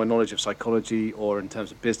increase my knowledge of psychology or in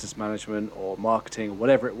terms of business management or marketing or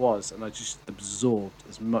whatever it was, and I just absorbed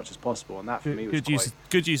as much as possible. And that for me was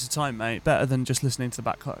good use of time, mate. Better than just listening to the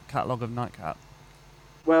back catalogue of Nightcap.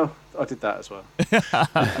 Well, I did that as well.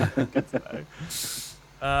 Good to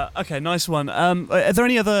know. Okay, nice one. Are there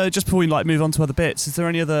any other, just before we move on to other bits, is there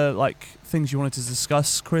any other things you wanted to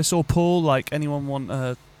discuss, Chris or Paul? Anyone want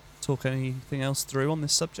to talk anything else through on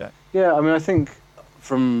this subject? Yeah, I mean, I think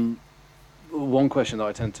from one question that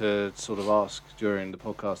I tend to sort of ask during the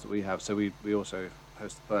podcast that we have, so we also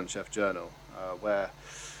host the Burnt Chef Journal, where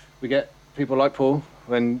we get people like Paul,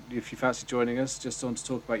 if you fancy joining us, just on to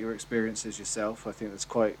talk about your experiences yourself. I think it's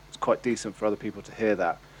quite decent for other people to hear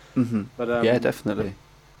that. Mm-hmm. But yeah, definitely.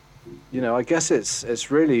 You know, I guess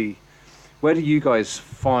it's really, where do you guys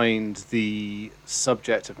find the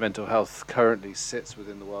subject of mental health currently sits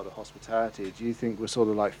within the world of hospitality? Do you think we're sort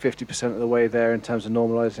of 50% of the way there in terms of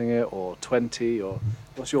normalising it, or 20, or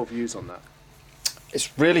what's your views on that?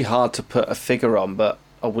 It's really hard to put a figure on, but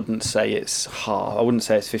I wouldn't say it's hard. I wouldn't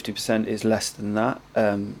say it's 50%. It's less than that.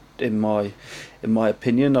 In my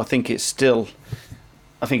opinion, I think it's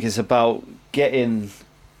about getting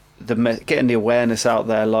the awareness out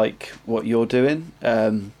there, like what you're doing,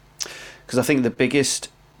 because I think the biggest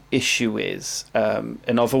issue is, and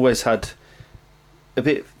I've always had a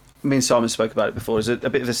bit, me and Simon spoke about it before, is a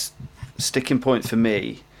bit of a sticking point for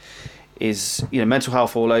me is, mental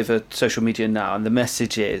health all over social media now, and the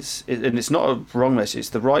message is, and it's not a wrong message, it's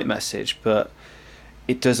the right message, but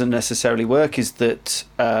it doesn't necessarily work, is that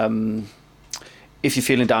if you're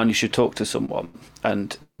feeling down, you should talk to someone.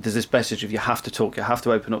 And there's this message of you have to talk, you have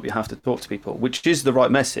to open up, you have to talk to people, which is the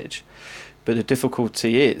right message. But the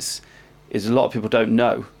difficulty is a lot of people don't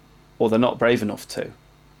know, or they're not brave enough to.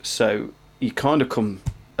 So you kind of come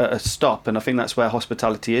at a stop, and I think that's where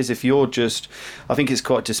hospitality is. If you're I think it's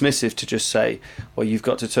quite dismissive to just say, well, you've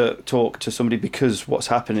got to talk to somebody, because what's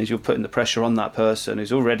happening is you're putting the pressure on that person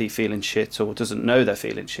who's already feeling shit or doesn't know they're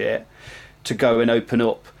feeling shit to go and open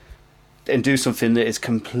up. and do something that is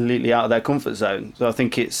completely out of their comfort zone. So I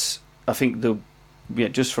think just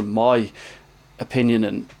from my opinion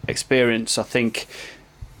and experience, I think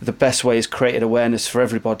the best way is creating awareness for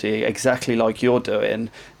everybody, exactly like you're doing,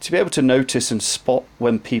 to be able to notice and spot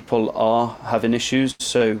when people are having issues.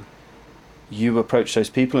 So you approach those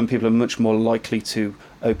people, and people are much more likely to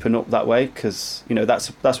open up that way, because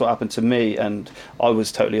that's what happened to me, and I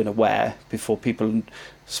was totally unaware. Before people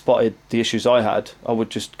spotted the issues I had, I would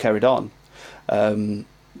just carried on.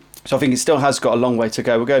 So I think it still has got a long way to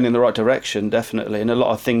go. We're going in the right direction, definitely, and a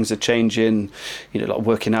lot of things are changing. Like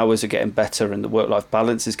working hours are getting better, and the work-life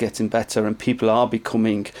balance is getting better, and people are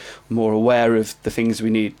becoming more aware of the things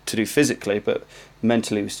we need to do physically, but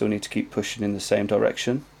mentally we still need to keep pushing in the same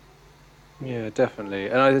direction. Yeah, definitely,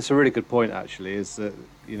 and it's a really good point. Actually, is that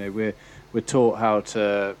we're taught how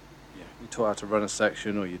to run a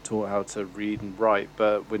section, or you're taught how to read and write,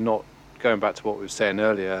 but we're not, going back to what we were saying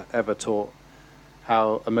earlier, ever taught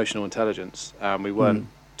how emotional intelligence. We weren't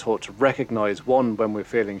taught to recognise, one, when we're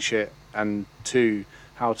feeling shit, and two,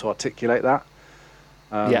 how to articulate that.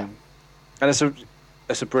 And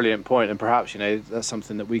it's a brilliant point, and perhaps that's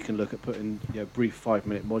something that we can look at putting a brief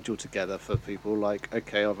 5-minute module together for people. Like,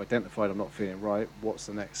 okay, I've identified I'm not feeling right. What's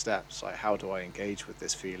the next steps? Like, how do I engage with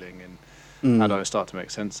this feeling, and how do I start to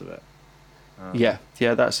make sense of it? Yeah,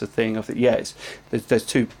 that's the thing. I think there's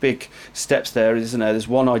two big steps there, isn't there? There's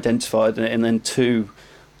one, identified, and then two,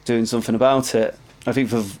 doing something about it. I think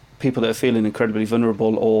for people that are feeling incredibly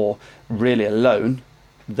vulnerable or really alone,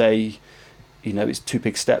 it's two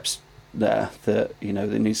big steps there that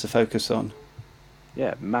that needs to focus on.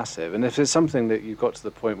 Yeah, massive. And if it's something that you've got to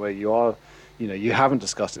the point where you are, you haven't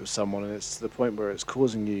discussed it with someone, and it's to the point where it's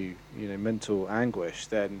causing you, mental anguish,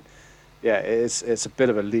 then yeah, it's a bit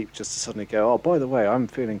of a leap just to suddenly go, oh, by the way, I'm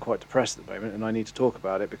feeling quite depressed at the moment, and I need to talk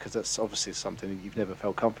about it, because that's obviously something that you've never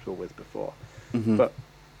felt comfortable with before. Mm-hmm. But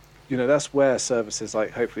that's where services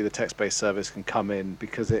like, hopefully, the text-based service can come in,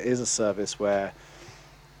 because it is a service where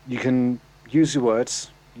you can use your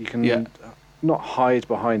words. You can not hide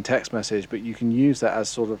behind text message, but you can use that as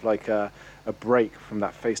sort of like a break from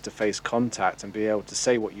that face-to-face contact, and be able to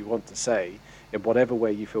say what you want to say in whatever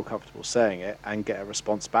way you feel comfortable saying it, and get a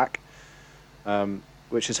response back.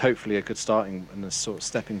 Which is hopefully a good starting and a sort of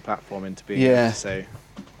stepping platform into being able to say,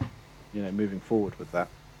 moving forward with that.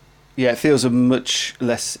 Yeah, it feels a much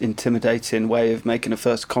less intimidating way of making a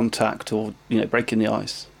first contact, or breaking the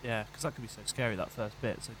ice. Yeah, because that can be so scary, that first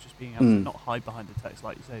bit. So just being able to not hide behind the text,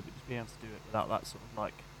 like you say, but just being able to do it without that sort of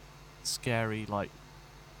like scary, like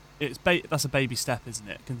that's a baby step, isn't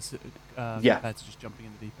it? Compared to just jumping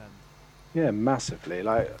in the deep end. Yeah, massively.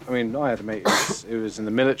 Like, I mean, I had a mate who was in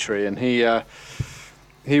the military, and he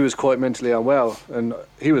was quite mentally unwell, and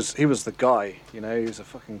he was the guy. He was a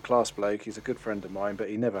fucking class bloke. He's a good friend of mine, but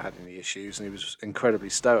he never had any issues, and he was incredibly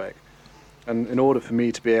stoic. And in order for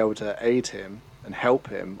me to be able to aid him and help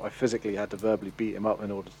him, I physically had to verbally beat him up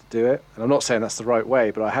in order to do it. And I'm not saying that's the right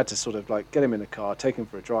way, but I had to sort of like get him in the car, take him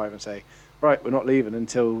for a drive, and say, right, we're not leaving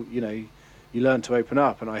until you learn to open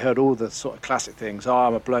up. And I heard all the sort of classic things. Oh,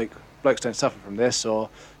 I'm a bloke. Blokes don't suffer from this, or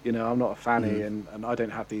I'm not a fanny, and I don't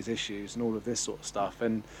have these issues, and all of this sort of stuff.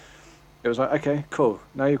 And it was like, okay, cool,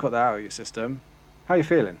 now you've got that out of your system, how are you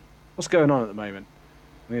feeling, what's going on at the moment?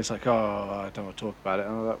 And he's like, oh, I don't want to talk about it.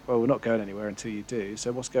 And I'm like, well, we're not going anywhere until you do,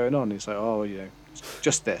 so what's going on? And he's like, oh,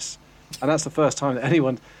 just this. And that's the first time that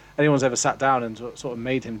anyone's ever sat down and sort of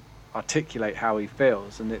made him articulate how he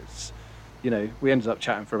feels. And it's we ended up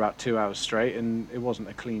chatting for about 2 hours straight, and it wasn't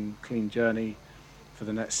a clean journey for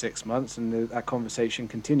the next 6 months, and that conversation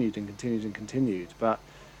continued and continued and continued. But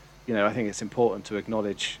I think it's important to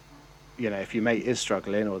acknowledge, if your mate is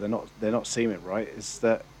struggling, or they're not seeing it right, is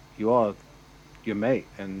that you are your mate,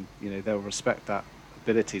 and they'll respect that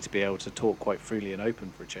ability to be able to talk quite freely and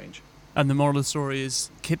open for a change. And the moral of the story is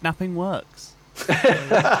kidnapping works.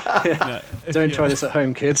 Don't try this at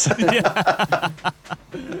home, kids.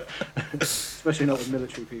 Especially not with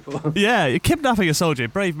military people. Yeah, you're kidnapping a soldier,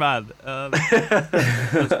 brave man.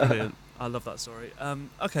 That's brilliant. I love that story.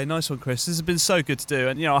 Okay, nice one, Chris. This has been so good to do,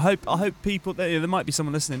 and I hope people. There might be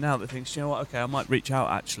someone listening now that thinks, what? Okay, I might reach out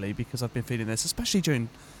actually, because I've been feeling this, especially during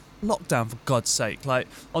lockdown, for God's sake. Like,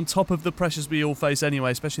 on top of the pressures we all face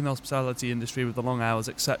anyway, especially in the hospitality industry with the long hours,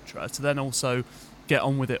 etc. To then also get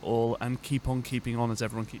on with it all and keep on keeping on, as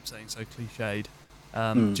everyone keeps saying, so cliched.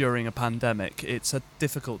 During a pandemic, it's a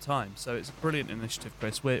difficult time. So it's a brilliant initiative,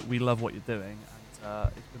 Chris. We love what you're doing,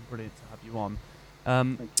 and it's been brilliant to have you on.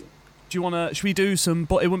 Thank you. Do you want to? Should we do some?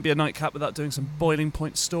 It wouldn't be a nightcap without doing some boiling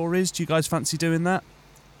point stories. Do you guys fancy doing that?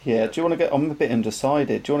 Yeah, do you want to go? I'm a bit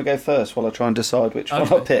undecided. Do you want to go first while I try and decide which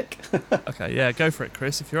one I'll pick? Okay, yeah, go for it,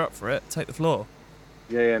 Chris. If you're up for it, take the floor.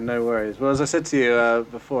 Yeah, no worries. Well, as I said to you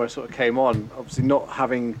before I sort of came on, obviously not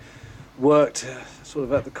having worked sort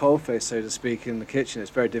of at the coalface, so to speak, in the kitchen,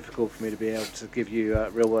 it's very difficult for me to be able to give you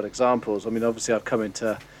real-world examples. I mean, obviously I've come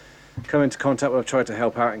into contact where I've tried to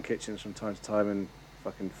help out in kitchens from time to time and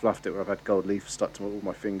fucking fluffed it where I've had gold leaf stuck to all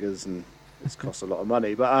my fingers and it's cost a lot of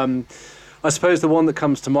money. But I suppose the one that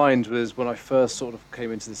comes to mind was when I first sort of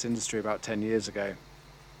came into this industry about 10 years ago.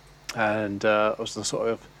 And I was the sort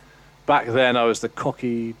of, back then I was the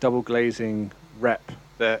cocky double glazing rep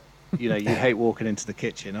that, you know, you hate walking into the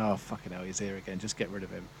kitchen. Oh, fucking hell, he's here again. Just get rid of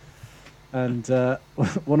him. And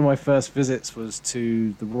one of my first visits was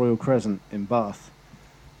to the Royal Crescent in Bath.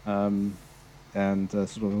 And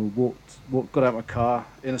sort of got out my car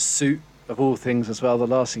in a suit, of all things as well. The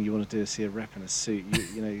last thing you want to do is see a rep in a suit.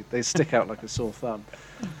 You know, they stick out like a sore thumb.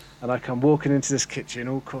 And I come walking into this kitchen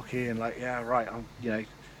all cocky and like, yeah, right,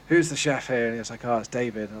 who's the chef here? And he was like, oh, it's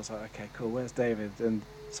David. And I was like, okay, cool, where's David? And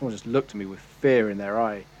someone just looked at me with fear in their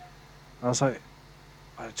eye. And I was like,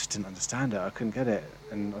 I just didn't understand it. I couldn't get it.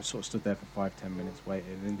 And I sort of stood there for 5-10 minutes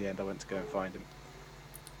waiting. And in the end, I went to go and find him.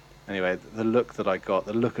 Anyway, the look that I got,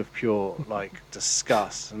 the look of pure, like,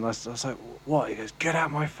 disgust. And I was like, what? He goes, get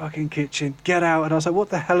out my fucking kitchen, get out. And I was like, what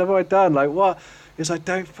the hell have I done? Like, what? He was like,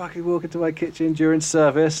 don't fucking walk into my kitchen during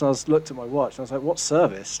service. And I looked at my watch, and I was like, what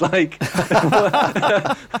service? Like,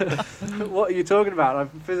 what are you talking about? And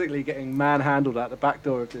I'm physically getting manhandled out the back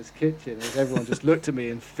door of this kitchen. And everyone just looked at me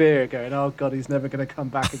in fear, going, oh, God, he's never going to come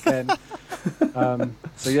back again.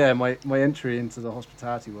 So, yeah, my entry into the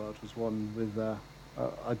hospitality world was one with...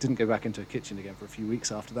 I didn't go back into a kitchen again for a few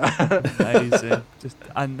weeks after that. Amazing.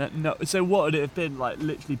 So what would it have been, like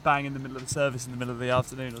literally bang in the middle of the service in the middle of the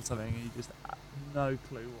afternoon or something, and you just had no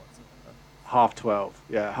clue whatsoever? 12:30.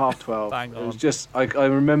 Yeah, 12:30. Bang on. It was just, I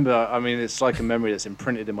remember, I mean, it's like a memory that's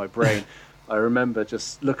imprinted in my brain. I remember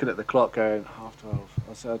just looking at the clock going, 12:30.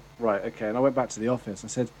 I said, right, okay. And I went back to the office and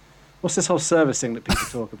said, what's this whole service thing that people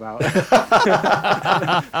talk about?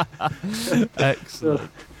 Excellent.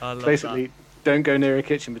 I love basically, that. Don't go near a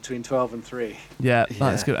kitchen between 12 and 3. Yeah,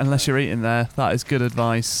 that's good. Unless you're eating there, that is good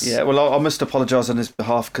advice. Yeah, well, I must apologise on his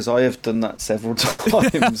behalf because I have done that several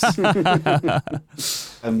times.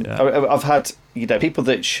 I've had, people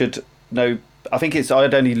that should know. I think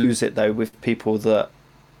I'd only lose it though with people that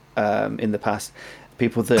in the past,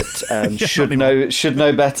 people that should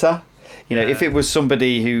know better. If it was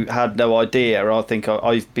somebody who had no idea, I think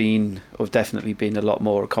I've definitely been a lot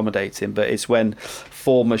more accommodating. But it's when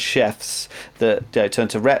former chefs that turn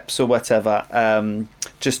to reps or whatever,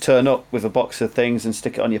 just turn up with a box of things and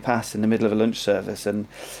stick it on your pass in the middle of a lunch service. And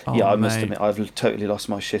I must admit, I've totally lost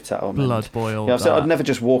my shit at them. Blood boiled. I'd never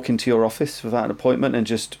just walk into your office without an appointment and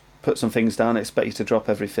just put some things down, expect you to drop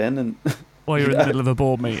everything and... While you're in the middle of a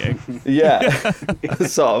board meeting. Yeah.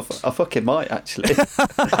 Sort of. I fucking might, actually.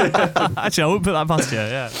 Actually, I wouldn't put that past you,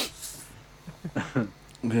 yeah.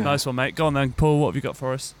 Nice one, mate. Go on then, Paul. What have you got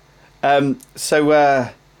for us?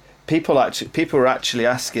 People are actually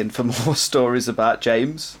asking for more stories about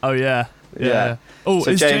James. Oh, yeah. Oh, so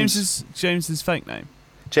is James's fake name?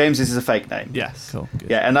 James is a fake name. Yes. Cool. Good.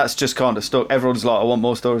 Yeah, and that's just kind of stuck. Everyone's like, I want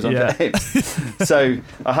more stories on James. So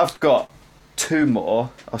I have got 2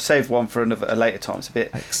 more. I'll save one for a later time.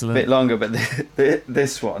 It's a bit longer, but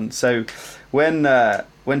this one. So when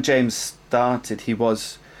James started, he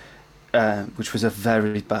was, which was a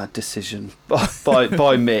very bad decision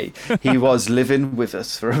by me. He was living with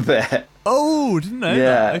us for a bit. Oh, didn't know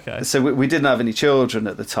that. Okay. So we didn't have any children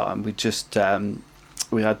at the time. We just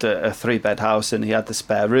we had a 3-bed house, and he had the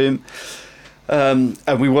spare room. And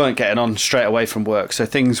we weren't getting on straight away from work, so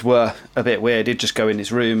things were a bit weird. He'd just go in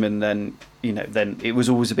his room, and then it was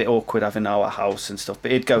always a bit awkward having our house and stuff.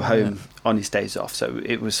 But he'd go home on his days off, so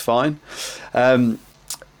it was fine. And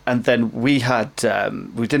then we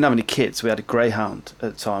didn't have any kids. We had a greyhound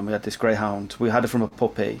at the time. We had this greyhound. We had it from a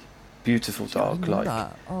puppy, beautiful dog,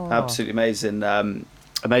 absolutely amazing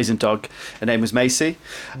dog. Her name was Macy,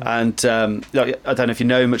 and I don't know if you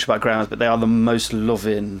know much about greyhounds, but they are the most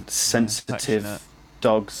loving, sensitive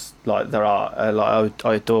dogs there are.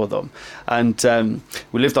 I adore them. And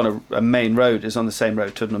we lived on a main road. It's on the same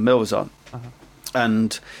road Tuddenham Mill was on,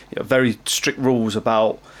 and very strict rules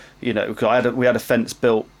about we had a fence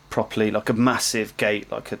built properly, like a massive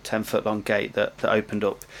gate, like a 10-foot long gate that opened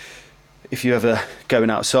up. If you ever going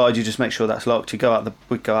outside, you just make sure that's locked. We'd go out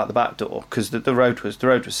the back door because the road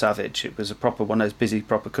was savage. It was a proper one of those busy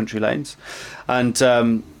proper country lanes,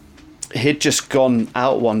 and he'd just gone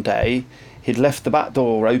out one day. He'd left the back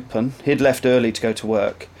door open. He'd left early to go to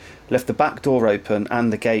work, left the back door open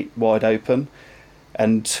and the gate wide open,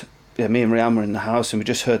 and me and Rianne were in the house, and we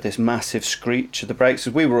just heard this massive screech of the brakes.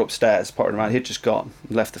 We were upstairs pottering around. He'd just gone,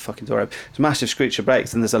 left the fucking door open. It's a massive screech of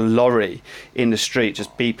brakes, and there's a lorry in the street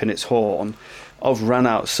just beeping its horn. I've ran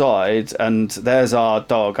outside, and there's our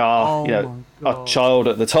dog, our child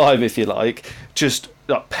at the time, if you like, just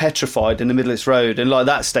like petrified in the middle of this road. And like,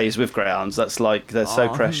 that stays with greyhounds. That's like, they're so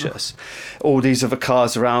precious. All these other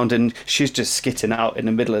cars around, and she's just skitting out in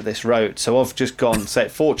the middle of this road. So I've just gone,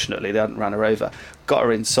 fortunately they hadn't ran her over, got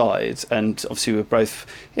her inside, and obviously we were both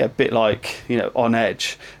a bit like, on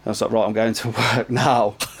edge. And I was like, right, I'm going to work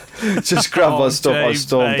now. Just grabbed my stuff, I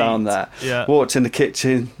stormed down there, walked in the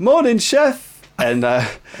kitchen, morning chef, and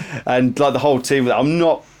like the whole team. I'm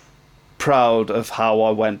not proud of how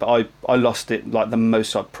I went, but I lost it like the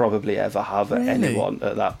most I'd probably ever have at anyone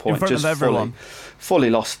at that point. In front just of everyone. Fully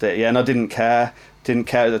lost it, and I didn't care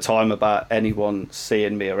at the time about anyone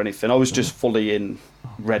seeing me or anything. I was just fully in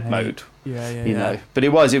red mode. You know. But it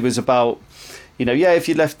was about, if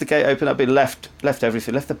you left the gate open, I'd be left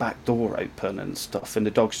everything, left the back door open and stuff, and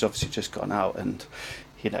the dog's obviously just gone out, and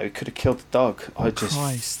could have killed the dog. I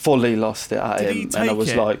just fully lost it at him, and I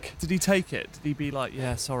was like, did he take it? Did he be like,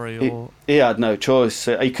 yeah, sorry? Or he had no choice.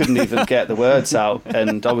 He couldn't even get the words out,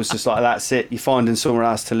 and I was just like, that's it. You're finding somewhere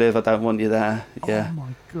else to live. I don't want you there. Yeah. Oh my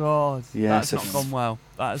god. Yeah. That's not gone well.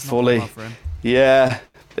 That has not gone well for him. Yeah.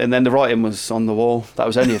 And then the writing was on the wall. That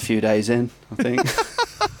was only a few days in, I think.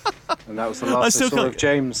 And that was the last I saw of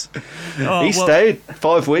James. He stayed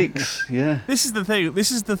 5 weeks. Yeah. This is the thing.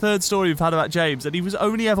 This is the third story we've had about James, and he was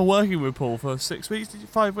only ever working with Paul for 6 weeks.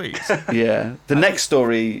 5 weeks. Yeah. The next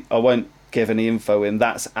story I won't give any info in.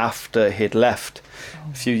 That's after he'd left.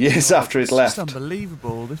 A few years after he'd left. It's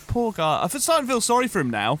unbelievable. This poor guy. I'm starting to feel sorry for him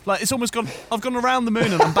now. Like, it's almost gone. I've gone around the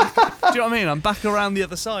moon and I'm back. Do you know what I mean? I'm back around the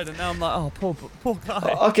other side, and now I'm like, oh, poor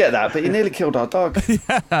guy. I get that, but you nearly killed our dog.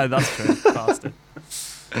 Yeah, that's true. Bastard.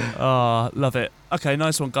 Love it. Okay,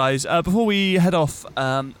 nice one, guys. Before we head off,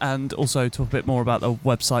 and also talk a bit more about the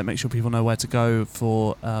website, make sure people know where to go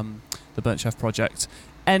for the Burnt Chef project.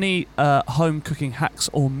 Any home cooking hacks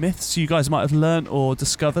or myths you guys might have learnt or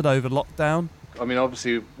discovered over lockdown? I mean,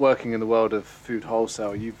 obviously, working in the world of food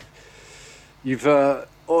wholesale, you're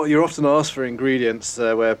often asked for ingredients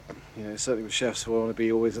where, certainly with chefs who want to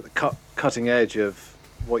be always at the cutting edge of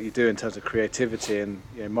what you do in terms of creativity. And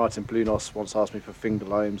Martin Blunos once asked me for finger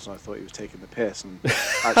limes, and I thought he was taking the piss. And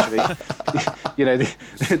actually,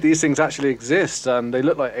 these things actually exist, and they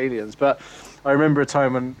look like aliens. But I remember a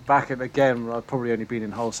time when I'd probably only been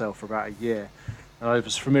in wholesale for about a year, and I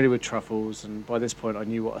was familiar with truffles, and by this point I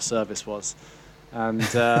knew what a service was. And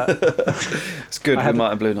it's good with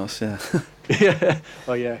Martin Blunos, yeah. Yeah.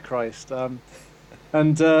 Oh yeah, Christ. I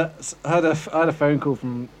had a phone call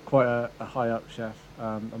from quite a high up chef.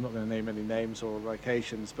 I'm not going to name any names or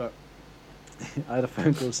locations, but I had a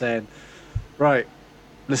phone call saying, right,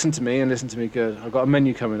 listen to me and listen to me good. I've got a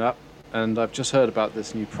menu coming up, and I've just heard about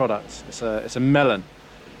this new product. It's a melon,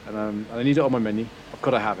 and I need it on my menu. I've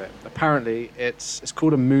got to have it. Apparently, it's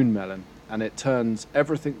called a moon melon, and it turns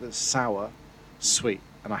everything that's sour sweet,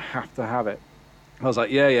 and I have to have it. I was like,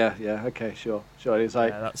 yeah, okay, sure. And he's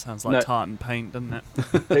like, that sounds like tartan paint, doesn't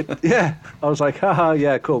it? Yeah. I was like, haha,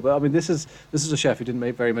 yeah, cool. But I mean, this is a chef who didn't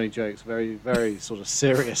make very many jokes, very, very sort of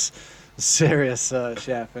serious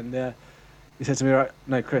chef. And he said to me, right,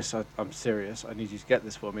 no, Chris, I'm serious. I need you to get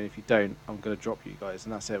this for me. If you don't, I'm going to drop you guys,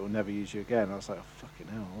 and that's it. We'll never use you again. I was like, oh,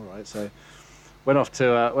 fucking hell, all right. So went off to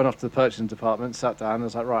the purchasing department, sat down, and I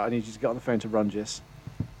was like, right, I need you to get on the phone to Rungis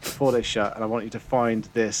before they shut, and I want you to find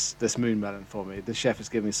this moon melon for me. The chef is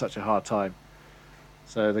giving me such a hard time.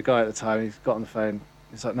 So the guy at the time, he's got on the phone.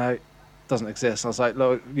 He's like, no, it doesn't exist. I was like,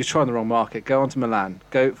 look, you're trying the wrong market. Go on to Milan.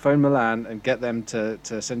 Go phone Milan and get them to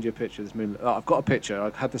send you a picture of this moon. Oh, I've got a picture. I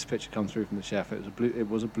had this picture come through from the chef. It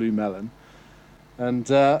was a blue melon, and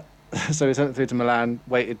so we sent it through to Milan.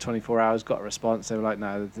 Waited 24 hours. Got a response. They were like,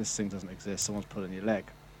 no, this thing doesn't exist. Someone's pulling your leg.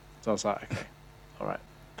 So I was like, okay, all right.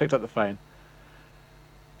 Picked up the phone.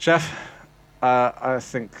 Chef, I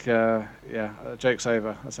think, joke's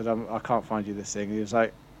over. I said, I can't find you this thing. He was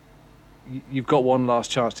like, you've got one last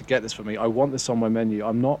chance to get this for me. I want this on my menu.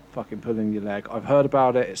 I'm not fucking pulling your leg. I've heard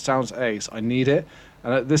about it. It sounds ace. I need it.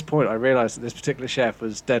 And at this point, I realised that this particular chef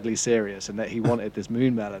was deadly serious and that he wanted this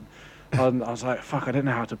moon melon. And I was like, fuck, I don't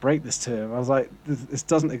know how to break this to him. I was like, this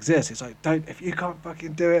doesn't exist. He's like, if you can't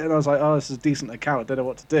fucking do it. And I was like, oh, this is a decent account. I don't know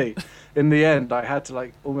what to do. In the end, I had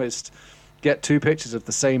to almost get 2 pictures of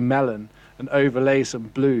the same melon and overlay some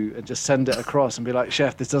blue and just send it across and be like,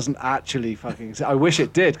 chef, this doesn't actually fucking exist. I wish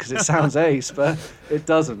it did because it sounds ace, but it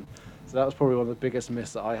doesn't. So that was probably one of the biggest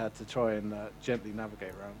myths that I had to try and gently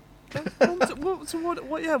navigate around.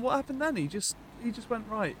 What happened then? He just went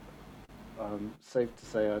right. Safe to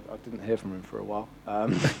say, I didn't hear from him for a while.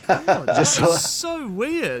 That's so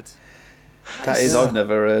weird. That is, I've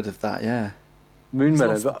never heard of that. Yeah, Moon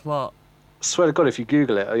melon. Plot. Swear to God, if you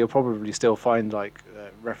Google it, you'll probably still find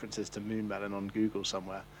references to moon melon on Google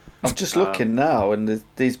somewhere. I'm just looking now, and there's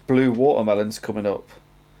these blue watermelons coming up.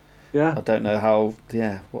 Yeah, I don't know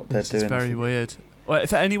what they're doing. It's very weird. Well,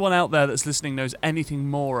 if anyone out there that's listening knows anything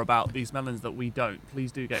more about these melons that we don't,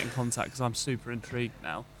 please do get in contact because I'm super intrigued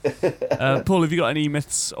now. Paul, have you got any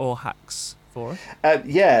myths or hacks for us?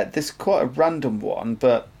 Yeah, this is quite a random one,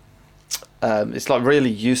 but it's like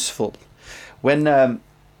really useful. When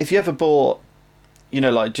if you ever bought,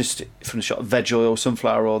 like just from the shop, veg oil,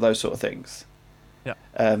 sunflower oil, those sort of things. Yeah.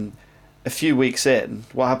 A few weeks in,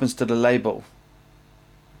 what happens to the label?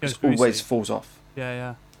 It always falls off.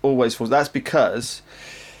 Yeah. Always falls. That's because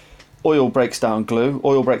oil breaks down glue,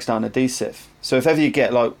 oil breaks down adhesive. So if ever you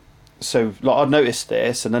get I'd noticed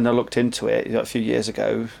this, and then I looked into it a few years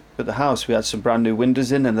ago. At the house, we had some brand new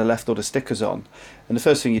windows in, and they left all the stickers on. And the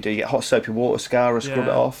first thing you do, you get hot soapy water, scour, scrub it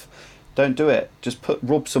off. Don't do it. Just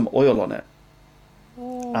rub some oil on it,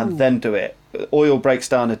 and then do it. Oil breaks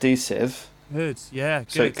down adhesive. Good, yeah.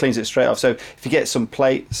 Good. So it cleans it straight off. So if you get some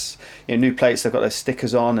plates, new plates, they've got those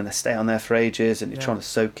stickers on and they stay on there for ages, and you're trying to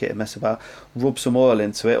soak it and mess about, rub some oil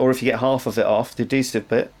into it. Or if you get half of it off, the adhesive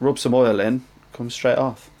bit, rub some oil in, comes straight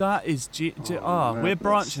off. That is... we're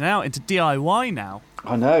branching out into DIY now.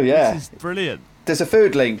 I know, yeah. This is brilliant. There's a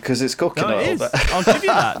food link because it's cooking oil. It is. But I'll give you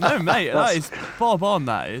that. No, mate, that is bob on,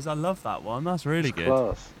 that is. I love that one. That's really good.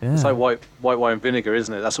 Class. Yeah. It's like white wine vinegar,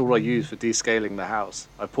 isn't it? That's all I use for descaling the house.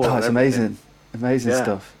 I pour it on it's everything. Amazing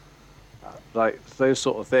stuff. Like those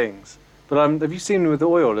sort of things. But have you seen with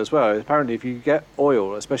oil as well? Apparently, if you get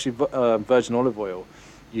oil, especially virgin olive oil,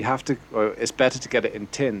 you have to. It's better to get it in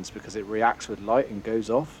tins because it reacts with light and goes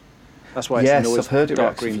off. That's why. I've heard it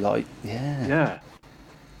dark reacts with green light. Yeah. Yeah.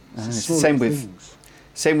 It's the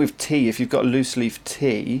same with tea. If you've got loose leaf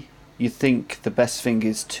tea, you think the best thing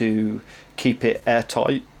is to keep it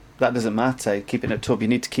airtight. That doesn't matter. Keep it in a tub. You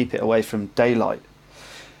need to keep it away from daylight.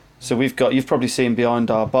 So you've probably seen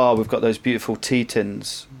behind our bar, we've got those beautiful tea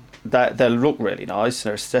tins. They look really nice,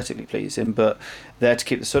 they're aesthetically pleasing, but they're to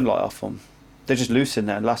keep the sunlight off them. They're just loose in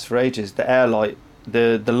there and last for ages. The air light,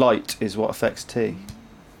 the light is what affects tea.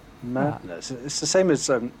 Madness. It's the same as,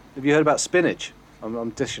 have you heard about spinach?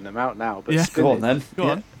 I'm dishing them out now, but spinach. Go on then.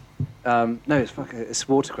 Go on. No, it's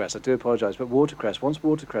watercress. I do apologise, but once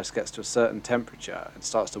watercress gets to a certain temperature and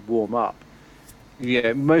starts to warm up,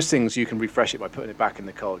 most things you can refresh it by putting it back in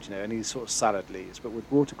the cold, any sort of salad leaves. But with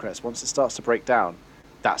watercress, once it starts to break down,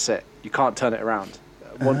 that's it. You can't turn it around.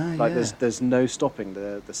 There's no stopping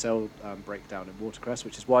the cell breakdown in watercress,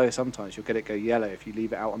 which is why sometimes you'll get it go yellow if you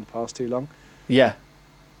leave it out on the pass too long. Yeah.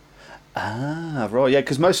 Right. Yeah,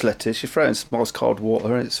 because most lettuce, you throw it in some nice cold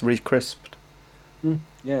water and it's re-crisped.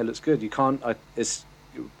 Yeah, it looks good. You can't. It's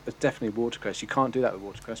definitely watercress. You can't do that with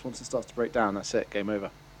watercress. Once it starts to break down, that's it. Game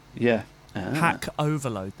over. Yeah. Hack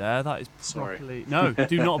overload there. That is properly... No,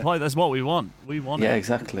 do not apply. That's what we want. We want it. Yeah,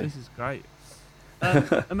 exactly. This is great.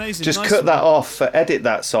 Amazing. Just cut that off, edit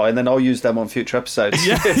that side, and then I'll use them on future episodes.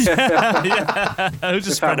 Yeah. We'll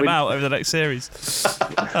just spread them out over the next series.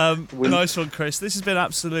 Nice one, Chris. This has been an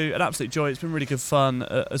absolute joy. It's been really good fun,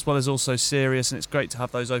 as well as also serious, and it's great to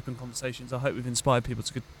have those open conversations. I hope we've inspired people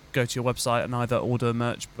to go to your website and either order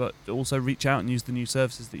merch, but also reach out and use the new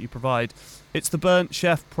services that you provide. It's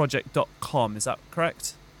theburnchefproject.com, is that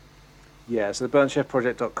correct? Yeah, so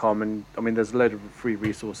theburnchefproject.com, and I mean, there's a load of free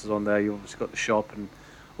resources on there. You've obviously got the shop and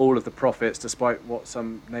all of the profits, despite what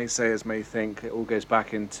some naysayers may think, it all goes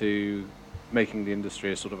back into making the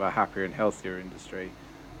industry a sort of a happier and healthier industry.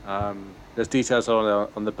 There's details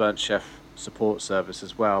on the Burnt Chef support service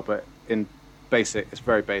as well, but in basic, it's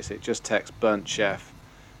very basic. Just text Burnt Chef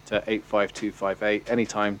to 85258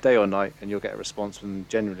 anytime, day or night, and you'll get a response within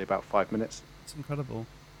generally about 5 minutes. It's incredible.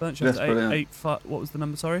 Burnt Chef to 885. What was the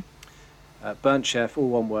number? Sorry. Burnt Chef, all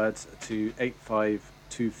one word, to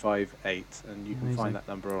 85258, and you can Amazing. find that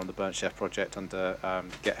number on the Burnt Chef Project under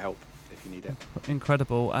Get Help if you need it.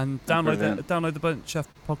 Incredible, and download the Burnt Chef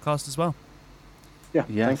podcast as well. Yeah,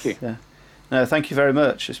 yes, thank you. Yeah. No, thank you very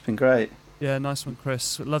much. It's been great. Yeah, nice one,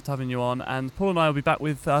 Chris. Loved having you on, and Paul and I will be back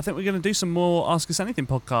with. I think we're going to do some more Ask Us Anything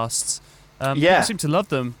podcasts. People seem to love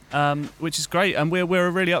them, which is great, and we're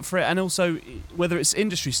really up for it. And also, whether it's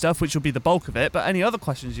industry stuff, which will be the bulk of it, but any other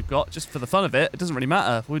questions you've got, just for the fun of it, it doesn't really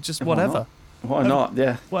matter. We're just whatever. Why not?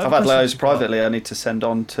 Yeah, I've had loads privately. I need to send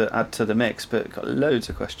on to add to the mix, but got loads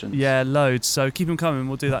of questions. Yeah, loads. So keep them coming.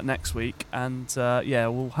 We'll do that next week, and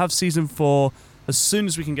we'll have season 4 as soon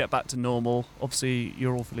as we can get back to normal, obviously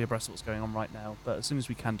you're all fully abreast of what's going on right now, but as soon as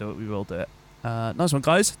we can do it, we will do it. Nice one,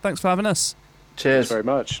 guys. Thanks for having us. Cheers. Thanks very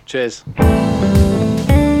much. Cheers.